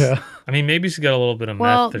pills. Yeah. I mean, maybe she's got a little bit of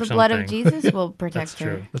Well, meth or the something. blood of Jesus will protect That's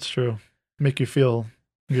her. true. That's true. Make you feel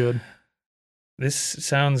good. This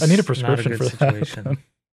sounds I need a prescription not a good for situation.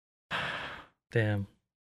 that. Damn.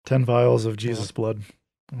 10 vials of Jesus blood.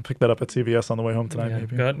 I'll pick that up at CVS on the way home tonight, Yeah,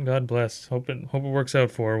 maybe. God bless. Hope it works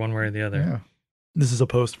out for her one way or the other. Yeah. This is a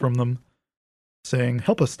post from them saying,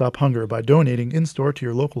 help us stop hunger by donating in-store to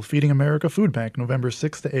your local Feeding America food bank November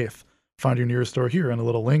 6th to 8th. Find your nearest store here and a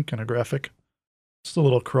little link and a graphic. Just a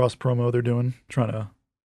little cross promo they're doing, trying to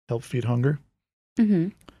help feed hunger. Mm-hmm.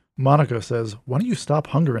 Monica says, why don't you stop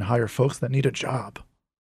hunger and hire folks that need a job?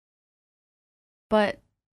 But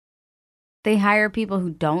they hire people who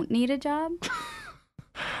don't need a job?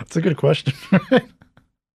 That's a good question.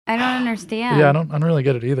 I don't understand. Yeah, I don't really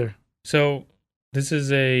get it either. So this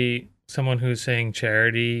is someone who's saying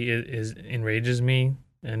charity is enrages me,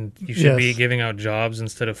 and you should be Yes. giving out jobs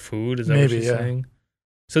instead of food. Is that Maybe, what she's yeah. saying?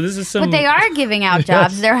 So this is some. But they are giving out Yes.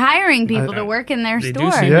 jobs. They're hiring people I- to work in their They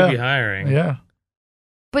store. do seem Yeah. to be hiring. Yeah.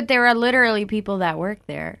 But there are literally people that work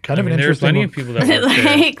there. Kind of I mean, an there are interesting plenty one. of people that work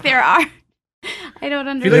there. Like, there are. I don't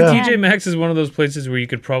I feel understand. like TJ Maxx is one of those places where you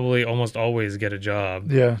could probably almost always get a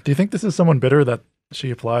job. Yeah. Do you think this is someone bitter that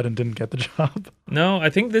she applied and didn't get the job? No, I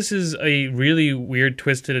think this is a really weird,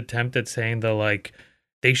 twisted attempt at saying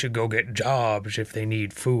they should go get jobs if they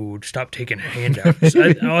need food. Stop taking handouts.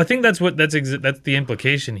 I think that's the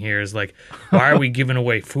implication here is like, why are we giving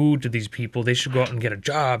away food to these people? They should go out and get a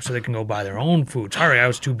job so they can go buy their own food. Sorry, I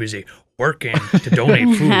was too busy working to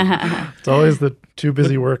donate food. It's always the too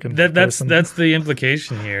busy working. That's person. the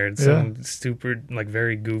implication here. It's Yeah. some stupid, like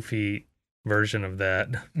very goofy version of that.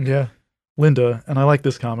 Yeah. Linda, and I like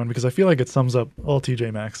this comment because I feel like it sums up all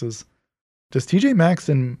TJ Maxx's. Does TJ Maxx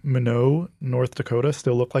in Minot, North Dakota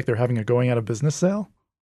still look like they're having a going out of business sale?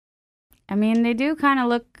 I mean, they do kind of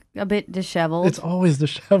look a bit disheveled. It's always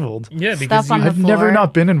disheveled. Yeah, because Stuff on the I've never floor.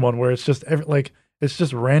 not been in one where it's just it's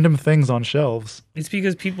just random things on shelves. it's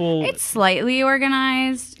because people. It's slightly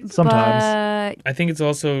organized. Sometimes. But I think it's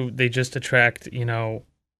also they just attract,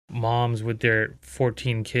 moms with their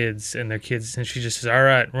 14 kids and their kids, and she just says, all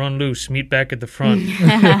right, run loose, meet back at the front in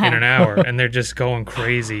an hour, and they're just going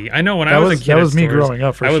crazy. I know when I was a kid, that at was me stores, growing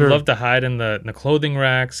up for I would sure. love to hide in the clothing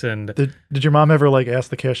racks, and Did your mom ever like ask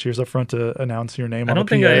the cashiers up front to announce your name I on don't a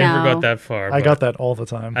think PA? I ever No. got that far. I but got that all the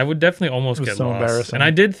time. I would definitely almost It was get so lost. embarrassing. And I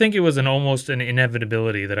did think it was almost an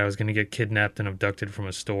inevitability that I was going to get kidnapped and abducted from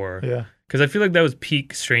a store. Yeah. Because I feel like that was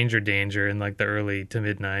peak stranger danger in like the early to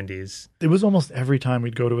mid 90s. It was almost every time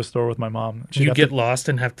we'd go to a store with my mom. She'd You'd have get to- lost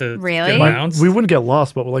and have to Really? get bounced. we wouldn't get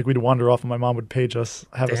lost, but like we'd wander off and my mom would page us,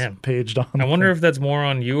 have us Damn. paged on. I wonder if that's more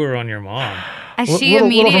on you or on your mom. She little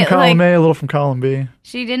immediately from column like A, a little from column B.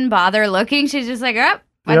 she didn't bother looking. She's just like, oh,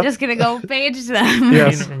 I'm Yep. just gonna go page them. Yeah. I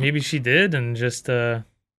Yes. mean, or maybe she did and just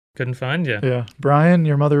couldn't find you. Yeah. Brian,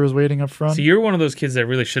 your mother was waiting up front. So you're one of those kids that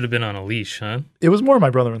really should have been on a leash, huh? It was more my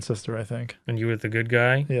brother and sister, I think. And you were the good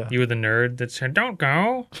guy? Yeah. You were the nerd that said, don't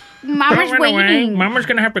go. Mama's Don't run away. waiting. Mama's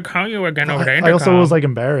going to have to call you again over the I also intercom." was like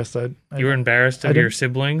embarrassed. You were embarrassed I of your didn't-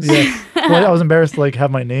 siblings? yeah. Well, I was embarrassed to like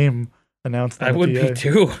have my name announced on I the would PA. be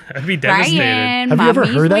too. I'd be devastated. Brian, Have you ever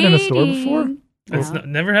Mommy's heard that in a store waiting. before? It's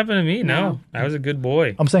never happened to me, no. I was a good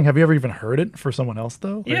boy. I'm saying, have you ever even heard it for someone else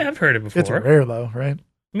though? Like, Yeah, I've heard it before. it's rare though, right?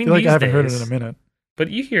 I I mean, feel like these I haven't heard it days, in a minute. But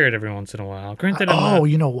you hear it every once in a while. Granted, I'm Oh, not-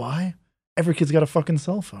 you know why? Every kid's got a fucking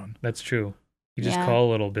cell phone. that's true. You just Yeah.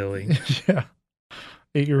 call little Billy. Yeah.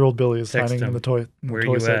 8-year-old Billy is Text signing in him. the toy Where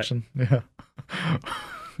toy you at? section. Yeah.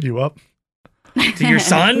 You up? To your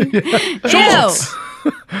son? Schultz!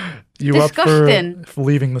 You up Disgusting. for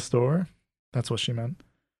leaving the store? That's what she meant.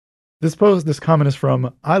 This comment is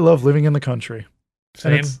from I Love Living in the Country.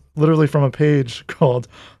 Same. And it's literally from a page called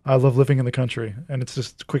I Love Living in the Country. And it's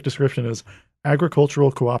just a quick description is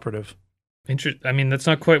agricultural cooperative. I mean, that's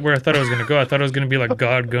not quite where I thought I was going to go. I thought it was going to be like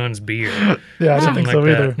God Guns Beer. Yeah, I don't Something think so like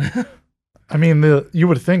either. that. I mean, you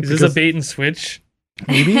would think Is this because a bait and switch?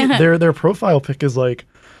 maybe their profile pic is like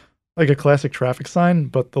a classic traffic sign,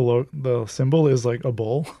 but the symbol is like a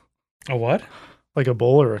bull, A what? like a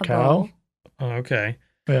bull or a cow. bull. Oh, okay.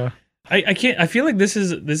 Yeah. I can't. I feel like this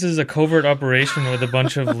is a covert operation with a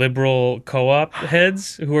bunch of liberal co-op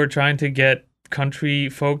heads who are trying to get country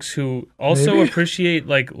folks who also Maybe. appreciate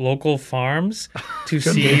like local farms to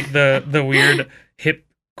Could see be. the weird hip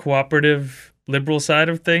cooperative liberal side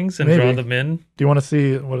of things and draw Maybe. them in. Do you want to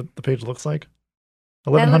see what the page looks like?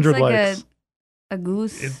 That 1,100 looks like likes. a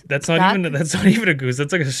goose. That's Duck? not even a goose.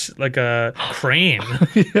 That's like a crane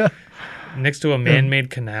Yeah. next to a man-made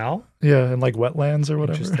canal. Yeah, and like wetlands or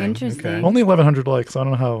whatever. Interesting. Okay. Only 1,100 likes. I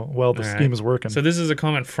don't know how well the All right. scheme is working. So this is a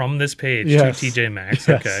comment from this page Yes. to TJ Maxx.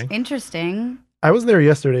 Yes. Okay. Interesting. I was there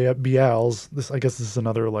yesterday at Bial's. I guess this is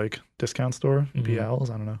another like discount store. Mhm. Bial's,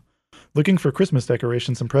 I don't know. Looking for Christmas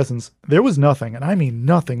decorations and presents. There was nothing, and I mean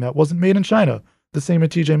nothing that wasn't made in China. The same at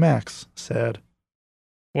TJ Maxx. Sad.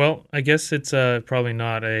 Well, I guess it's probably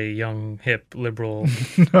not a young, hip, liberal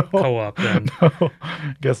No. co-op then. No,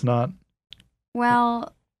 guess not.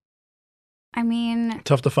 Well, I mean,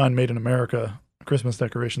 Tough to find made in America Christmas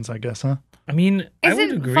decorations, I guess, huh? I mean, I would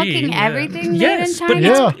Isn't agree. fucking yeah. everything made yes, in but China?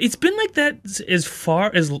 Yeah. it's been like that as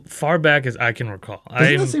far back as I can recall.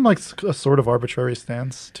 Doesn't that seem like a sort of arbitrary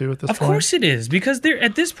stance too at this Of point? course it is, because they're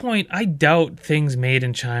at this point, I doubt things made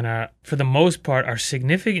in China, for the most part, are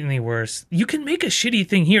significantly worse. You can make a shitty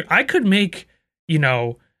thing here. I could make,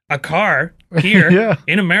 a car here Yeah.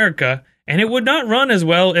 in America, and it would not run as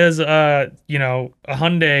well as, a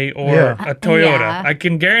Hyundai or Yeah. a Toyota. Yeah. I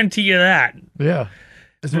can guarantee you that. Yeah.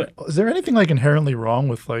 Is there anything like inherently wrong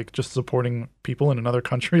with like just supporting people in another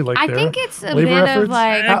country? Like I their think it's a labor bit efforts? of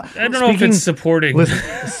like. I don't know if Speaking- it's supporting.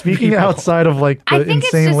 Listen, speaking people. outside of like the I think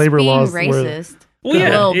it's insane just labor being laws, where racist. Well, A yeah,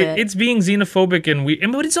 little bit. it's being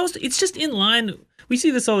xenophobic, but it's just in line. We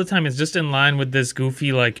see this all the time. It's just in line with this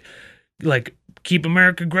goofy like keep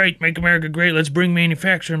America great, make America great. Let's bring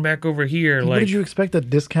manufacturing back over here. what Like did you expect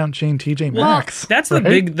at discount chain TJ Well, Maxx? that's right?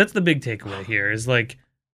 the big takeaway here. Is like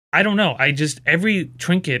I don't know. Every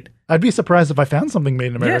trinket. I'd be surprised if I found something made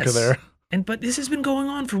in America Yes. there. But this has been going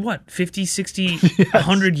on for what 50, 60, Yes.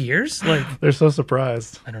 100 years. Like They're so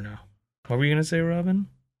surprised. I don't know. What were you gonna say, Robin?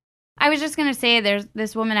 I was just gonna say, there's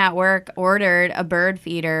this woman at work ordered a bird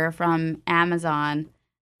feeder from Amazon,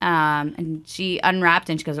 and she unwrapped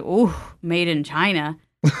and she goes, "Ooh, made in China."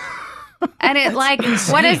 And it like,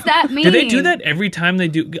 what does that mean? Do they do that every time they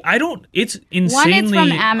do? I don't. It's insanely. One,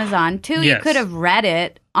 it's from Amazon. Two, you Yes. could have read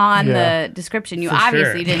it on Yeah. the description. You For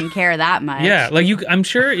obviously sure. didn't care that much. Yeah, like I'm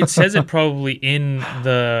sure it says it probably in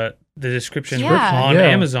the description Yeah. on Yeah.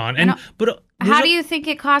 Amazon. And but How do you think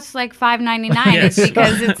it costs like $5.99? Yes. It's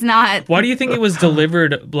because it's not. Why do you think it was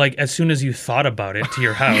delivered like as soon as you thought about it to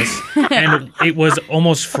your house, and it was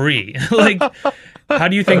almost free? Like, how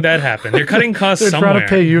do you think that happened? They're cutting costs They're somewhere. trying to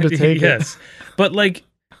pay you to take it. Yes, but like.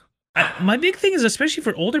 My big thing is, especially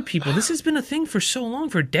for older people, this has been a thing for so long,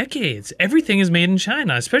 for decades. Everything is made in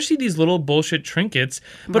China, especially these little bullshit trinkets.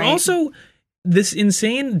 But Right. also, this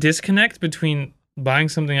insane disconnect between buying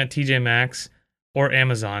something at TJ Maxx or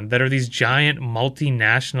Amazon that are these giant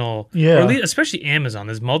multinational, Yeah. or at least, especially Amazon,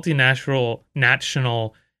 this multinational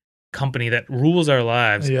national company that rules our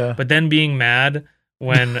lives, Yeah. but then being mad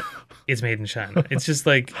when it's made in China. It's just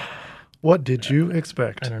like, What did you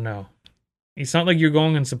expect? I don't know. It's not like you're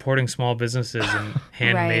going and supporting small businesses and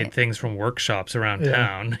handmade Right. things from workshops around Yeah.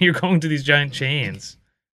 town. You're going to these giant chains.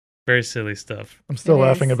 Very silly stuff. I'm still It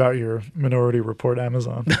laughing is. about your Minority Report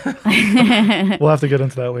Amazon. Is We'll have to get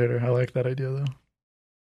into that later. I like that idea though.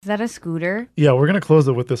 that a scooter? Yeah, we're gonna close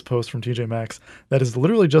it with this post from TJ Maxx that is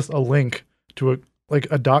literally just a link to a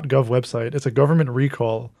 .gov website. It's a government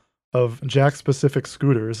recall of Jack specific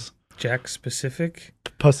scooters. Jack Specific?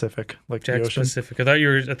 Pacific, like Jack the ocean. Specific. I thought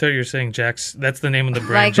you were saying Jack's. That's the name of the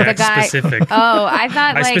brand. Like the Jack guy- Specific. Oh, I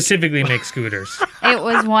thought I like specifically make scooters. it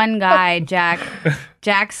was one guy,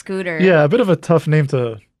 Jack Scooter. Yeah, a bit of a tough name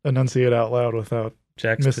to enunciate out loud without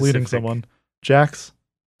Jack misleading Specific. someone. Jack's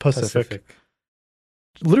Pacific.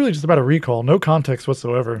 Literally just about a recall, no context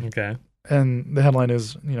whatsoever. Okay. And the headline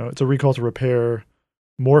is, it's a recall to repair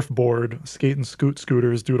morph board skate and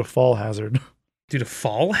scooters due to fall hazard. Due to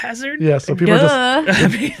fall hazard? Yeah, so people are just Duh. I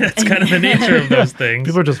mean, that's kind of the nature of those things.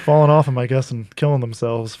 people are just falling off them, I guess, and killing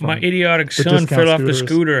themselves. From, My idiotic the son discount fell off the scooters.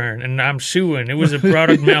 scooter and I'm suing. It was a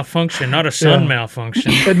product malfunction, not a son Yeah.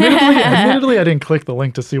 malfunction. admittedly, I didn't click the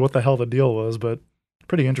link to see what the hell the deal was, but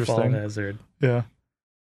pretty Fall interesting. hazard. Yeah.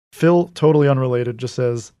 Phil, totally unrelated, just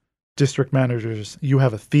says, district managers, you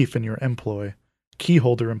have a thief in your employ. Key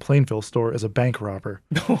holder in Plainville store is a bank robber.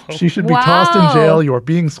 She should be tossed in Wow. jail. You are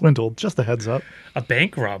being swindled. Just a heads up. A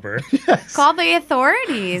bank robber? Yes. Call the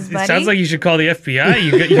authorities, buddy. It sounds like you should call the FBI.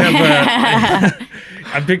 You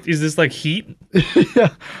have is this like Heat? Yeah.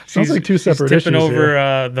 Sounds like two separate she's issues. tipping over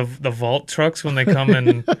here. the vault trucks when they come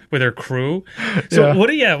in with her crew. So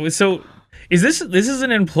Yeah. So is this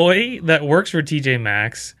an employee that works for TJ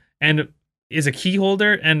Maxx and is a key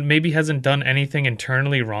holder and maybe hasn't done anything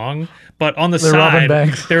internally wrong, but on the They're robbing side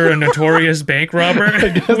banks. they're a notorious bank robber,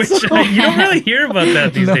 which so. you don't really hear about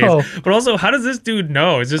that these No. days. But also, how does this dude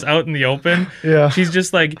know? It's just out in the open. Yeah. She's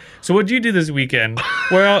just like, so what'd you do this weekend?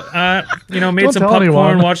 Well, made Don't some tell popcorn,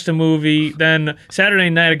 anyone. watched a movie. Then Saturday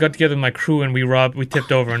night, I got together with my crew and we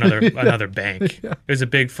tipped over another bank. Yeah. It was a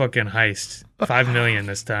big fucking heist. $5 million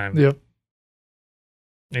this time. Yep.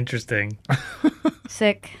 Interesting.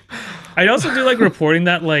 Sick. I also do like reporting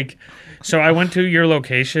that, like, so I went to your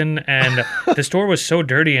location and the store was so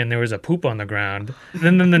dirty and there was a poop on the ground.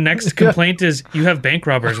 Then the next complaint is you have bank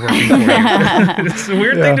robbers working for you. It's a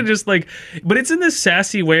weird thing to just like, but it's in this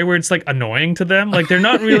sassy way where it's like annoying to them. Like they're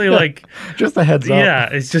not really like, Just a heads up. yeah,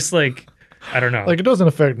 it's just like, I don't know. Like, it doesn't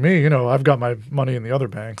affect me. I've got my money in the other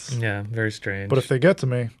banks. Yeah, very strange. But if they get to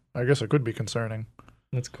me, I guess it could be concerning.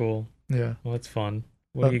 That's cool. Yeah. Well, that's fun.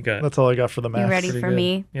 What do you got? That's all I got for the You math. ready Pretty for good.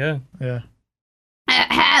 me? Yeah. Yeah.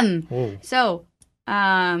 Ahem. Whoa. So,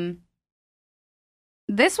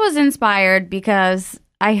 this was inspired because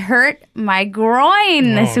I hurt my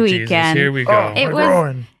groin this Oh, Jesus, weekend. here we go. Oh, It my was-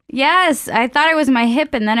 groin. Yes, I thought it was my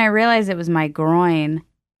hip, and then I realized it was my groin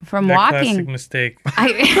from that walking. classic mistake.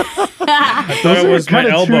 I I thought Those it are was my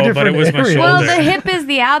kinda two elbow, but it different was my areas. shoulder. well, the hip is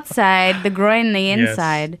the outside, the groin the Yes.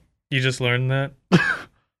 inside. You just learned that?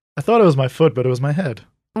 I thought it was my foot, but it was my head.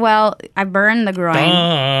 Well, I burned the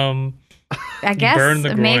groin. I guess Burned the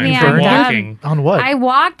groin maybe from I'm done. walking. On what? I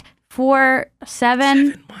walked for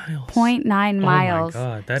 7.9 miles. miles. Oh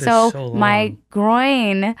my god, that is so so long. my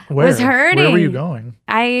groin Where? was hurting. Where were you going?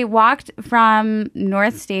 I walked from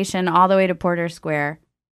North Station all the way to Porter Square.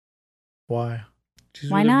 Why? She's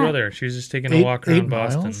Why with her not? brother. She was just taking a walk around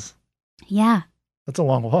Boston. miles? Yeah. That's a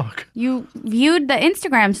long walk. You viewed the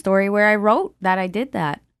Instagram story where I wrote that I did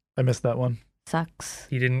that. I missed that one. Sucks.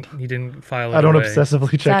 He didn't file it I don't away.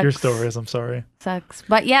 obsessively check your Sucks. stories. I'm sorry. Sucks.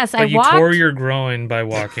 But yes, But I you walked. tore your groin by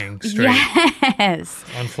walking straight Yes.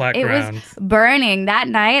 on flat It ground. was burning. That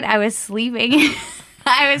night I was sleeping.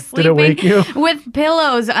 I was Did it sleeping wake you? with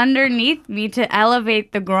pillows underneath me to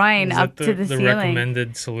elevate the groin Was up that to the ceiling.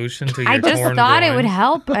 recommended solution to your I just torn thought it groin? would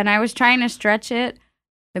help, and I was trying to stretch it.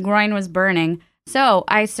 The groin was burning. So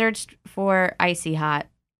I searched for Icy Hot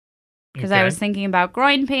because I Okay. was thinking about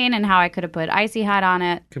groin pain and how I could have put Icy Hot on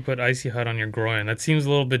it. Could put Icy Hot on your groin. That seems a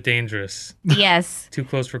little bit dangerous. Yes. Too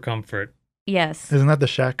close for comfort. Yes. Isn't that the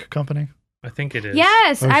Shack company? I think it is.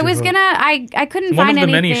 Yes. Oh, I she's was a- gonna I couldn't One find of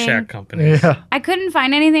the anything. many shack companies. Yeah. I couldn't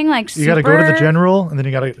find anything like super You got to go to the general, and then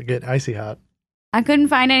you got to get Icy Hot. I couldn't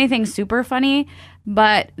find anything super funny,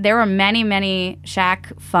 but there were many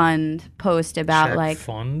Shack Fund posts about Shack like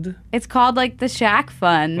Fund? it's called like the Shack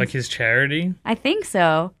Fund. Like his charity? I think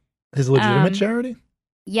so. His legitimate Um, charity?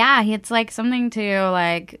 Yeah, it's like something to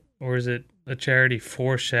like Or is it a charity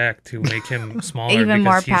for Shaq to make him smaller Even because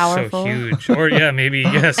more he's powerful. so huge? Or yeah, maybe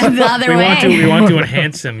yes. The other we way. want to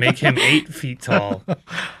enhance him, make him 8 feet tall.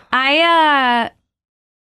 I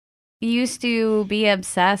used to be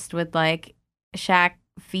obsessed with like Shaq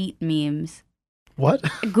feet memes. What?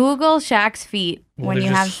 Google Shaq's feet Well, when they're you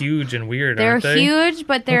just have. huge and weird, They're aren't they? huge,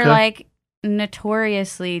 but they're Okay. like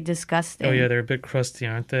notoriously disgusting. Oh yeah, they're a bit crusty,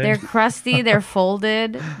 aren't they? They're crusty. They're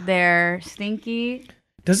folded. They're stinky.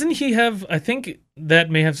 Doesn't he have? I think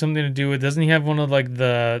that may have something to do with. Doesn't he have one of like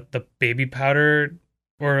the baby powder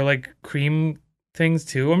or like cream things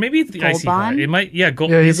too, or maybe it's the Gold icy hot? Bond? It might. Yeah,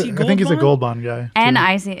 gold. Yeah, is I he think he's a Bond? Gold Bond guy. And too.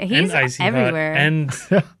 icy. He's and icy everywhere.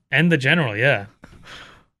 hot and the general. Yeah,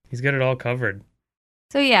 he's got it all covered.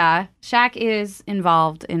 So yeah, Shaq is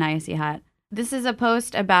involved in Icy Hot. This is a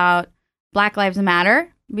post about Black Lives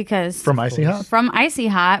Matter because From Icy Hot? from Icy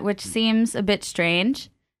Hot, which seems a bit strange.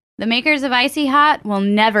 The makers of Icy Hot will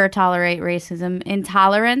never tolerate racism,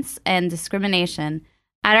 intolerance, and discrimination.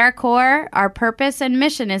 At our core, our purpose and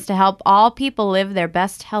mission is to help all people live their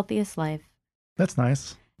best, healthiest life. That's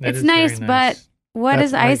nice. That It's is very nice, but what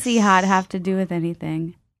That's does Icy nice. Hot have to do with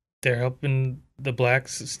anything? they're helping the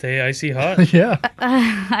blacks stay icy hot. Yeah.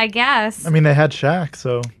 I guess. I mean, they had Shaq,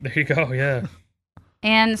 so There you go. Yeah.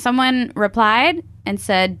 And someone replied and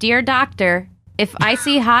said, "Dear doctor, if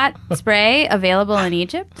Icy Hot spray available in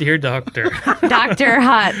Egypt?" Dear doctor, Dr.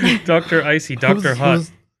 Hot. Doctor Icy, Doctor Hot.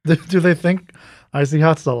 Do they think Icy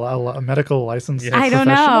Hot's a medical license? Yes. I don't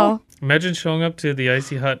professional? know. Imagine showing up to the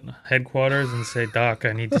Icy Hut headquarters and say, "Doc,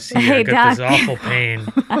 I need to see you. Hey, I got this Doc." awful pain."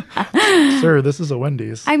 Sir, this is a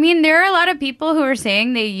Wendy's. I mean, there are a lot of people who are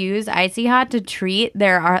saying they use Icy Hot to treat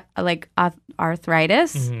their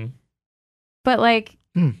arthritis. hmm But like,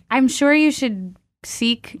 Hmm. I'm sure you should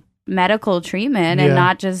seek medical treatment Yeah. and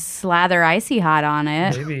not just slather Icy Hot on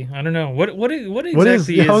it. Maybe I don't know what exactly What is-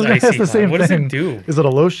 yeah, I was gonna Icy ask the Hot? same What does thing. it do? Is it a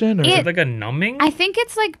lotion or Is It- it like a numbing? I think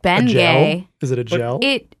it's like a gel? Bengay. Is it a But gel?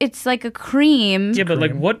 It's like a cream. yeah, but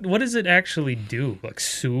like cream. what does it actually do? Like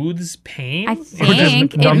soothes pain? I Or just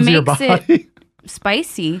think it numbs your makes it body?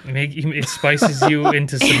 spicy. It spices you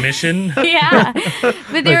into submission. Yeah,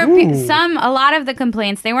 but there Like, were ooh. a lot of the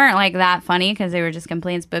complaints. They weren't like that funny because they were just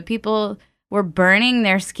complaints. But people were burning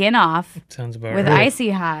their skin off Sounds about with right. Icy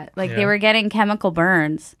Hot. Like Yeah. they were getting chemical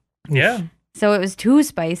burns. Yeah, So it was too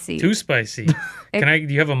spicy. too spicy. Do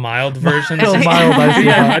you have a mild version? A mild Icy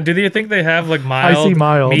Yeah, Hot. do you think they have like mild, Icy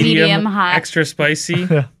mild. Medium hot. extra spicy?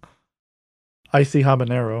 Icy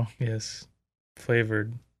habanero. Yes,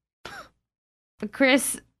 flavored.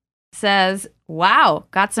 Chris says, "Wow,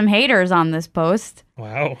 got some haters on this post."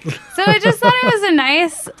 Wow. So I just thought it was a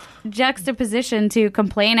nice juxtaposition to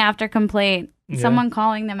complaint after complaint. Yeah. Someone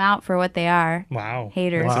calling them out for what they are. Wow.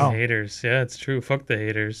 Haters. Wow. Some haters. Yeah, it's true. Fuck the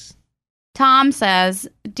haters. Tom says,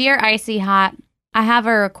 "Dear Icy Hot, I have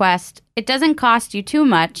a request. It doesn't cost you too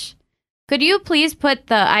much. Could you please put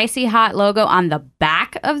the Icy Hot logo on the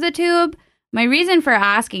back of the tube? My reason for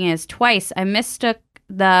asking is twice I mistook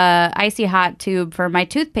the Icy Hot tube for my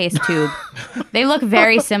toothpaste tube. They look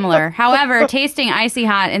very similar. However, tasting Icy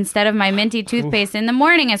Hot instead of my minty toothpaste in the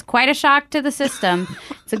morning is quite a shock to the system.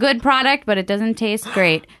 It's a good product, but it doesn't taste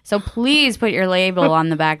great. So please put your label on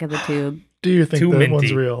the back of the tube." Do you think Too that minty.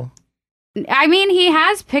 one's real? I mean, he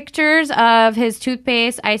has pictures of his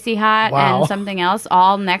toothpaste, Icy Hot, Wow. and something else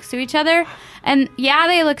all next to each other. And yeah,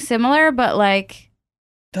 they look similar, but like,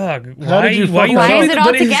 Dog, How did you fuck you that Why up? is it all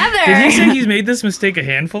but together? Did he say he's made this mistake a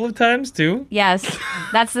handful of times too? yes,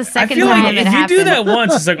 that's the I second feel time like it if you happened. do that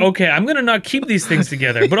once, it's like, okay, I'm gonna not keep these things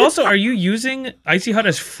together. But also, are you using Icy Hot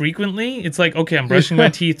as frequently? It's like, okay, I'm brushing my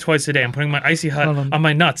teeth twice a day. I'm putting my Icy Hot on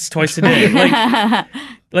my nuts twice a day.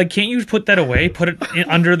 Like, can't you put that away? Put it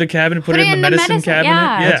under the cabinet. Put it in the medicine cabinet.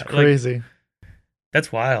 yeah. That's like, crazy. that's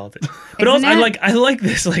wild. But Isn't also, it? I like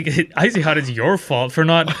this. Like, Icy Hot is your fault for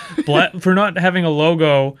not for not having a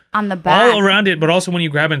logo On the back. all around it. But also, when you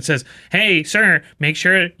grab it, it says, "Hey, sir, make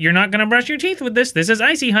sure you're not gonna brush your teeth with this. This is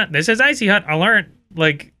Icy Hot. This is Icy Hot. Alert!"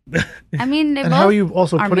 Like, I mean, they And both how are you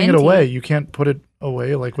also are putting it minty. away? You can't put it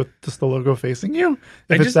away like with just the logo facing you if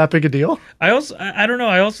it's just- that big a deal. I don't know.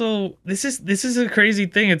 I also this is a crazy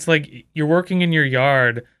thing. It's like you're working in your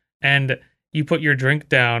yard and you put your drink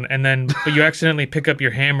down but you accidentally pick up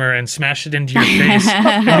your hammer and smash it into your face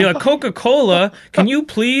and be like, "Coca-Cola, can you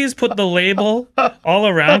please put the label all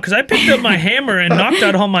around? Because I picked up my hammer and knocked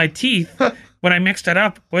out all my teeth when I mixed it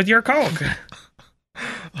up with your Coke."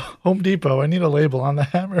 Home Depot, I need a label on the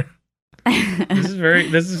hammer. This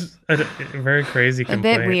is a very crazy a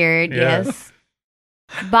complaint. bit weird, Yeah. yes.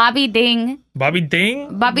 Bobby Ding. Bobby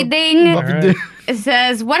Ding? Bobby Ding All right.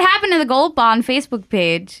 says, "What happened to the Gold Bond Facebook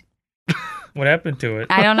page?" What happened to it?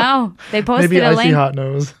 I don't know. They posted Maybe a Icy link. Hot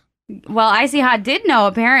knows. Well, Icy Hot did know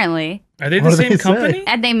apparently. Are they What the do same they say? company?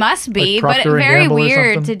 And they must be, Like but Procter & very Gamble or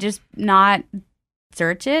weird something? to just not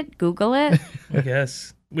search it, Google it. I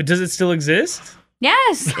guess. But does it still exist?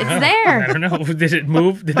 Yes, it's I there. don't know. Did it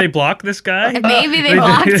move? Did they block this guy? Maybe they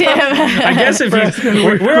blocked him. I guess if you,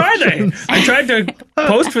 where are they? I tried to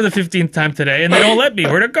post for the 15th time today, and they don't let me.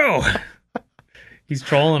 Where'd it go? He's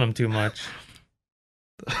trolling them too much.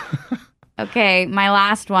 Okay, my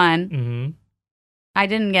last one. Hmm. I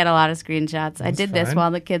didn't get a lot of screenshots. I That's did this fine.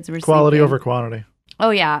 while the kids were Quality sleeping. over quantity. Oh,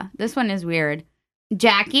 yeah. This one is weird.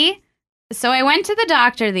 Jackie. So I went to the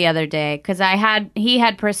doctor the other day because he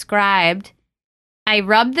had prescribed. I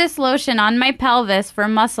rubbed this lotion on my pelvis for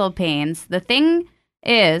muscle pains. The thing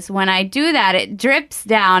is, when I do that, it drips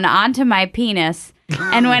down onto my penis.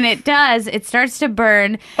 And when it does, it starts to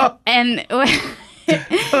burn. And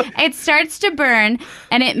it starts to burn,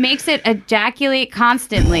 and it makes it ejaculate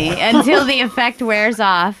constantly until the effect wears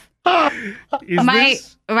off. My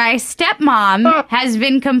stepmom has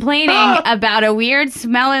been complaining about a weird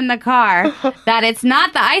smell in the car, that it's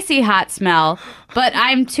not the icy hot smell, but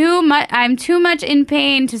I'm too much in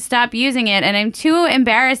pain to stop using it, and I'm too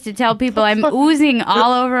embarrassed to tell people I'm oozing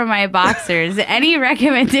all over my boxers. Any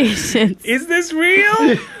recommendations? Is this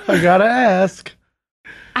real? I gotta ask.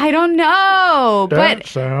 I don't know, That but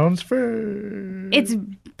sounds fair. it's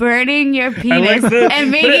burning your penis like and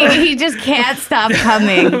making he just can't stop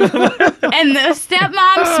coming. And the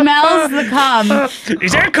stepmom smells the cum.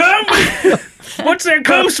 Is that cum? What's that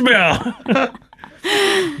cum smell?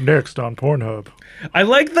 Next on Pornhub. I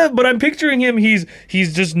like that, but I'm picturing him. He's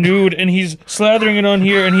just nude and he's slathering it on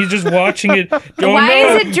here and he's just watching it. Oh, Why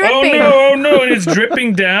no, is it dripping? Oh no! And it's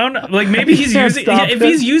dripping down. Like maybe he's can't using. stop If it.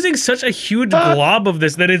 he's using such a huge glob of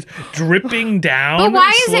this that is dripping down. But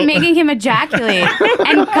why is it making him ejaculate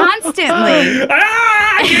and constantly?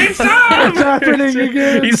 Ah! I can't stop! It's happening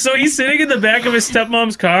again. He's sitting in the back of his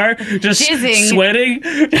stepmom's car, just Jizzing. sweating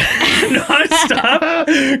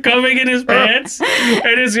nonstop, coming in his pants,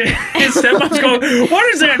 and his stepmom's going,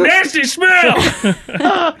 "What is that nasty smell?"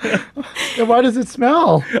 And why does it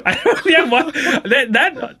smell?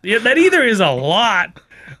 That either is a lot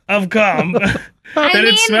of cum that mean-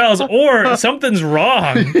 it smells, or something's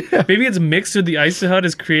wrong. Maybe it's mixed with the icy hut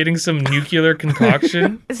is creating some nuclear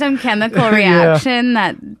concoction. Some chemical reaction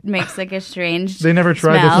that makes like a strange They never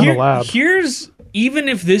tried smell. this in the lab. Here's even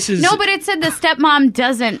if this is No, but it said the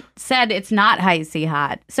stepmom said it's not icy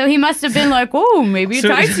hot. So he must have been like, oh, maybe it's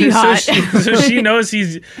icy hot. So she knows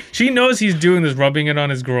he's doing this, rubbing it on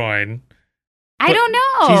his groin. I don't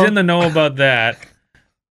know. She's in the know about that.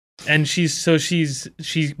 And so she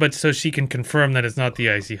can confirm that it's not the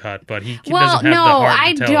icy hot, but he doesn't have the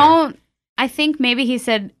heart to tell her. I think maybe he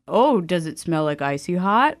said, oh, does it smell like icy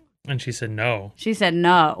hot? And she said no. She said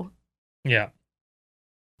no. Yeah.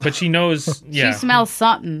 But she knows, yeah. She smells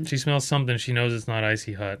something. She smells something. She knows it's not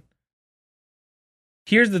icy hot.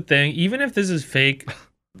 Here's the thing. Even if this is fake,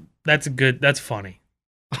 that's funny.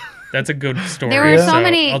 That's a good story. There were so so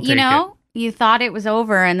many, I'll take it. you thought it was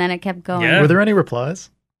over and then it kept going. Yeah. Were there any replies?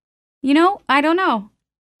 I don't know.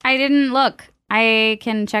 I didn't look. I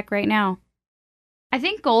can check right now. I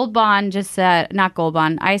think Gold Bond just said, not Gold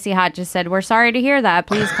Bond, Icy Hot just said, we're sorry to hear that.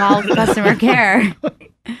 Please call customer care.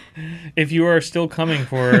 If you are still coming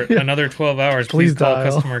for another 12 hours, please call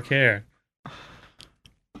dial. customer care.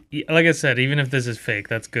 Like I said, even if this is fake,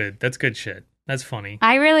 that's good. That's good shit. That's funny.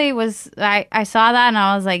 I really was, I saw that and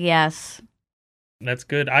I was like, yes, That's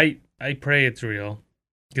good. I pray it's real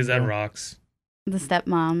because that Yeah. rocks. the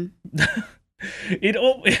stepmom.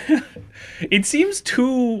 It seems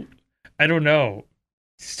too, I don't know.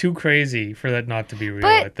 It's too crazy for that not to be real,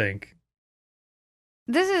 But- I think.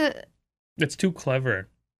 This is, It's too clever.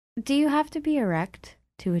 do you have to be erect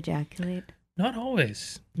to ejaculate? Not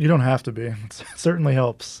always. You don't have to be. It certainly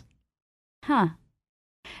helps. Huh.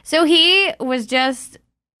 So he was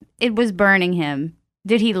it was burning him.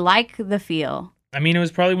 Did he like the feel? I mean, it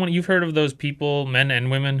was probably you've heard of those people, men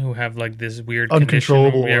and women, who have like this weird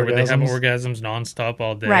Uncontrollable condition where they have orgasms. orgasms nonstop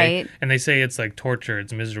all day. Right. And they say it's like torture,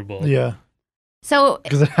 it's miserable. Yeah, So,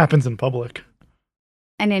 because it happens in public.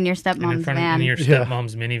 and in your And in stepmom's front van. of your Yeah.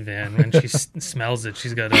 stepmom's minivan, when she smells it,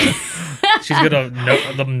 she's got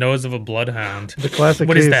the nose of a bloodhound. The classic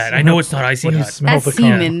What is case, that? I know it's not icy when you hot. smell That's the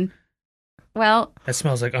cum. semen. Well, That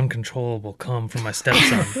smells like uncontrollable cum from my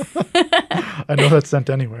stepson. I know that's sent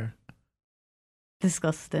anywhere.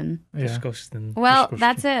 disgusting. Yeah, Disgusting. Well, Disgusting.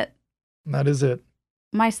 that's it. that is it.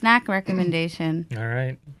 My snack recommendation All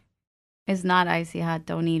right. is not icy hot.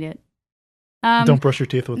 Don't eat it. Don't brush your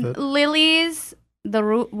teeth with it. Lily's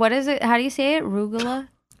what is it? How do you say it? Rugula?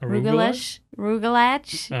 Arugula?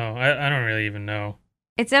 Rugalach? Oh, I don't really even know.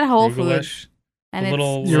 It's at Whole Foods. Rugulash? And The it's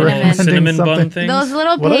little You're recommending cinnamon bun something. things. those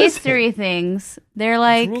little What is it? pastry things. They're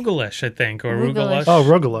like Rugalish, I think, or Rugalish. Rugalish. Oh,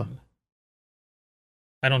 Rugula.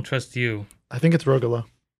 I don't trust you. I think it's Rugula.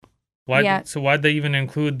 Why? Yeah. So why'd they even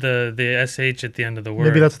include the sh at the end of the word?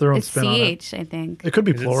 Maybe that's their own it's spin on it. CH, I think. It could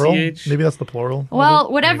be Is it plural. CH? Maybe that's the plural.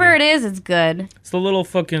 Well, whatever Maybe. it is, it's good. It's the little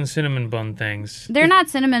fucking cinnamon bun things. They're not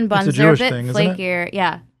cinnamon buns. a They're a Jewish bit thing, isn't it? flakier.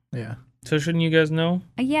 Yeah. Yeah. So shouldn't you guys know?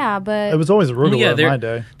 Yeah, but It was always Rugula yeah, in my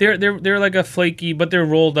day. They're like a flaky, but they're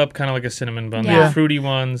rolled up kind of like a cinnamon bun. Yeah. They're fruity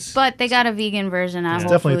ones. but they got a vegan version at Yeah. It's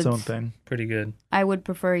Whole definitely its Foods. own thing. Pretty good. I would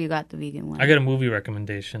prefer you got the vegan one. I got a movie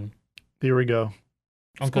recommendation. Here we go.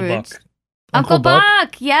 Uncle Scrooge. Buck. Uncle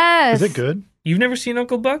Buck, yes. Is it good? You've never seen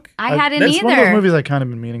Uncle Buck? I hadn't That's either. one of those movies I kind of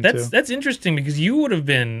been meaning to. That's interesting because you would have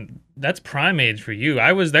been that's prime age for you.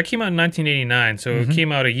 That came out in 1989, so Mm-hmm. it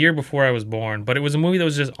came out a year before I was born. But it was a movie that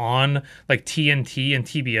was just on like TNT and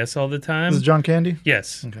TBS all the time. This is John Candy?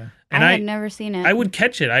 Yes, Okay. and I had never seen it. I would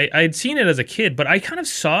catch it. I had seen it as a kid, but I kind of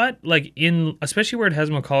saw it like in especially where it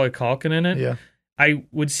has Macaulay Culkin in it. Yeah. I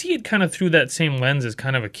would see it kind of through that same lens as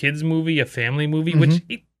kind of a kids movie, a family movie, which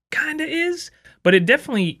it kind of is, but it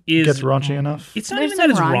definitely is. Gets raunchy enough. It's not There's even that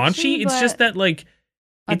it's some raunchy. raunchy, It's just but that like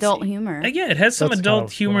Adult humor. yeah, it has some That's adult kind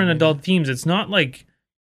of humor what I and mean. adult themes. It's not like,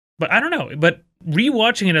 but I don't know. But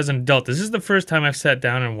rewatching it as an adult, this is the first time I've sat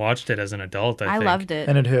down and watched it as an adult. I think. loved it.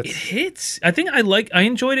 And it It hits. hits. I think I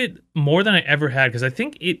enjoyed it more than I ever had because I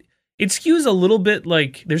think it skews a little bit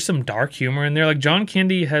like there's some dark humor in there. Like John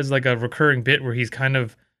Candy has like a recurring bit where he's kind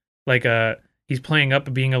of like he's playing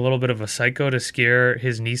up being a little bit of a psycho to scare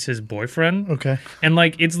his niece's boyfriend. Okay. And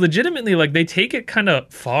like it's legitimately like they take it kind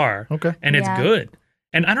of far Okay. and it's Yeah. good.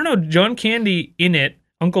 And I don't know, John Candy in it,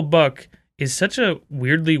 Uncle Buck, is such a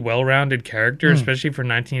weirdly well-rounded character, especially for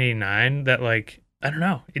 1989, that like I don't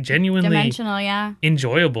know, it genuinely Dimensional, yeah.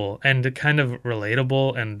 enjoyable and kind of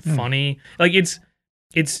relatable and funny. Like it's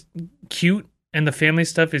cute and the family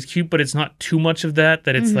stuff is cute, but it's not too much of that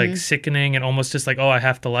it's like sickening and almost just like, oh, I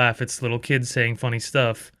have to laugh. It's little kids saying funny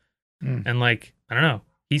stuff. And like, I don't know.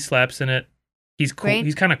 He slaps in it. He's cool. Great.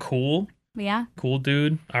 He's kind of cool. Yeah. Cool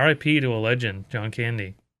dude. R.I.P. to a legend, John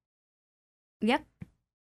Candy. Yep.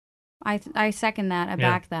 I second that. I Yeah.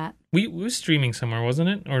 back that. We was streaming somewhere, wasn't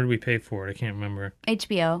it? Or did we pay for it? I can't remember.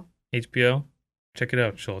 HBO. HBO? Check it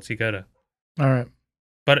out, Schultz. You gotta. All right.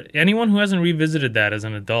 But anyone who hasn't revisited that as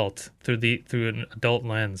an adult through an adult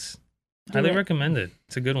lens, Do highly it. recommend it.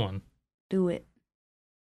 It's a good one. Do it.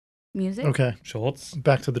 Music? Okay. Schultz.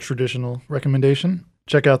 Back to the traditional recommendation.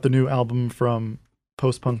 Check out the new album from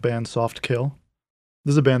post-punk band Soft Kill.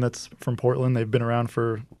 This is a band that's from Portland. They've been around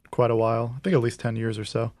for quite a while. I think at least 10 years or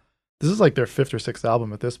so. This is like their 5th or 6th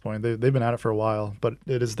album at this point. They've been at it for a while, but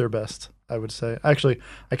it is their best, I would say. Actually,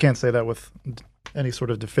 I can't say that with any sort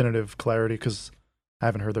of definitive clarity because I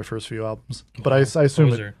haven't heard their first few albums. But I assume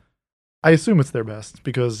Poser. I assume it's their best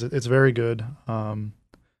because it's very good.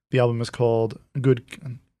 The album is called Good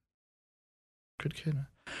Kid.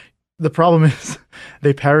 The problem is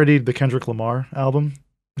they parodied the Kendrick Lamar album,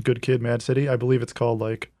 Good Kid, Mad City. I believe it's called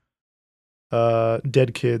like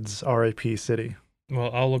Dead Kids, R.I.P. City. Well,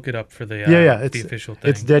 I'll look it up for the It's the official thing.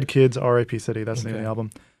 It's Dead Kids, R.I.P. City. That's the name of Okay. the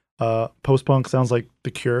album. Post punk sounds like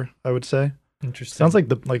The Cure. I would say Interesting. sounds like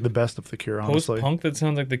the best of The Cure. Honestly, post punk that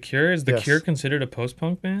sounds like The Cure. Is The Yes. Cure considered a post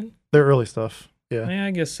punk band? their early stuff. Yeah, Yeah,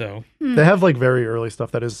 I guess so. they have like very early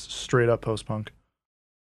stuff that is straight up post punk.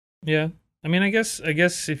 Yeah. I mean, I guess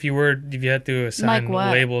if you had to assign Like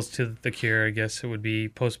what? labels to The Cure, I guess it would be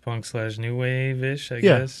post punk / new wave ish. I Yeah.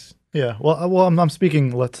 guess. Yeah, well, I'm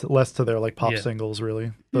speaking less to their like pop Yeah. singles,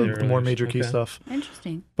 really, Their the more earlier major stuff, key okay. stuff.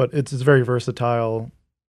 Interesting. But it's very versatile.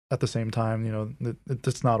 At the same time, you know,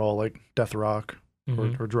 it's not all like death rock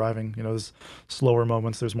Mhm. or driving. You know, there's slower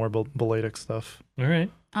moments. There's more balladic stuff. All right.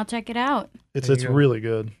 I'll check it out. It's There you go. really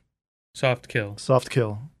good. Soft kill. Soft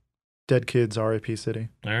Kill, Dead Kids, R.I.P. City.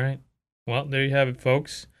 All right. Well, there you have it,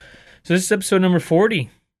 folks. So this is episode number 40.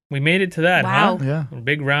 We made it to that, Wow. huh? Yeah, A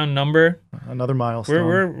big round number. another milestone.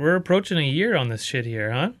 We're approaching a year on this shit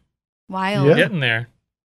here, huh? Wild. Yeah. We're getting there.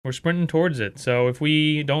 We're sprinting towards it. So if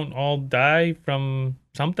we don't all die from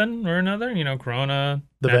something or another, you know, corona,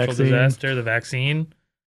 The natural vaccine. disaster, the vaccine,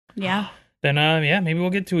 Yeah. then yeah, maybe we'll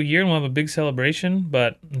get to a year and we'll have a big celebration.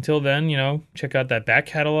 But until then, you know, check out that back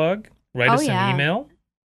catalog. Write Oh, us yeah. an email.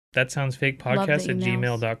 That sounds fake Love the podcast at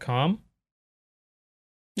emails. gmail.com.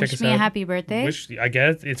 Check Wish us me a out. happy birthday I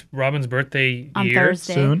guess it's Robin's birthday on year.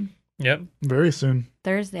 Thursday. Soon, Yep. very soon.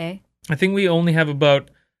 Thursday. I think we only have about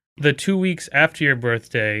the 2 weeks after your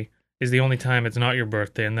birthday is the only time it's not your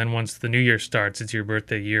birthday. And then once the new year starts, it's your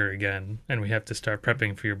birthday year again. And we have to start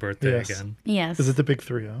prepping for your birthday Yes. again. Yes. Is it the big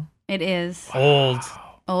 3-0? It is. Old,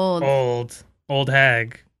 Old. old, old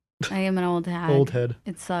hag. I am an old hag. Old head.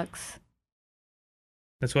 It sucks.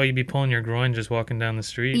 That's why you'd be pulling your groin just walking down the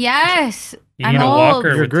street. Yes. You I'm need a old. walker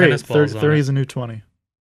You're with great. tennis balls 30 on is it. a new 20.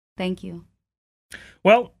 Thank you.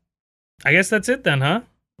 Well, I guess that's it then, huh?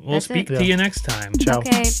 We'll That's speak it. to Yeah. you next time. Ciao.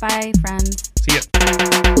 Okay, bye, friends. See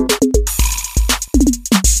ya.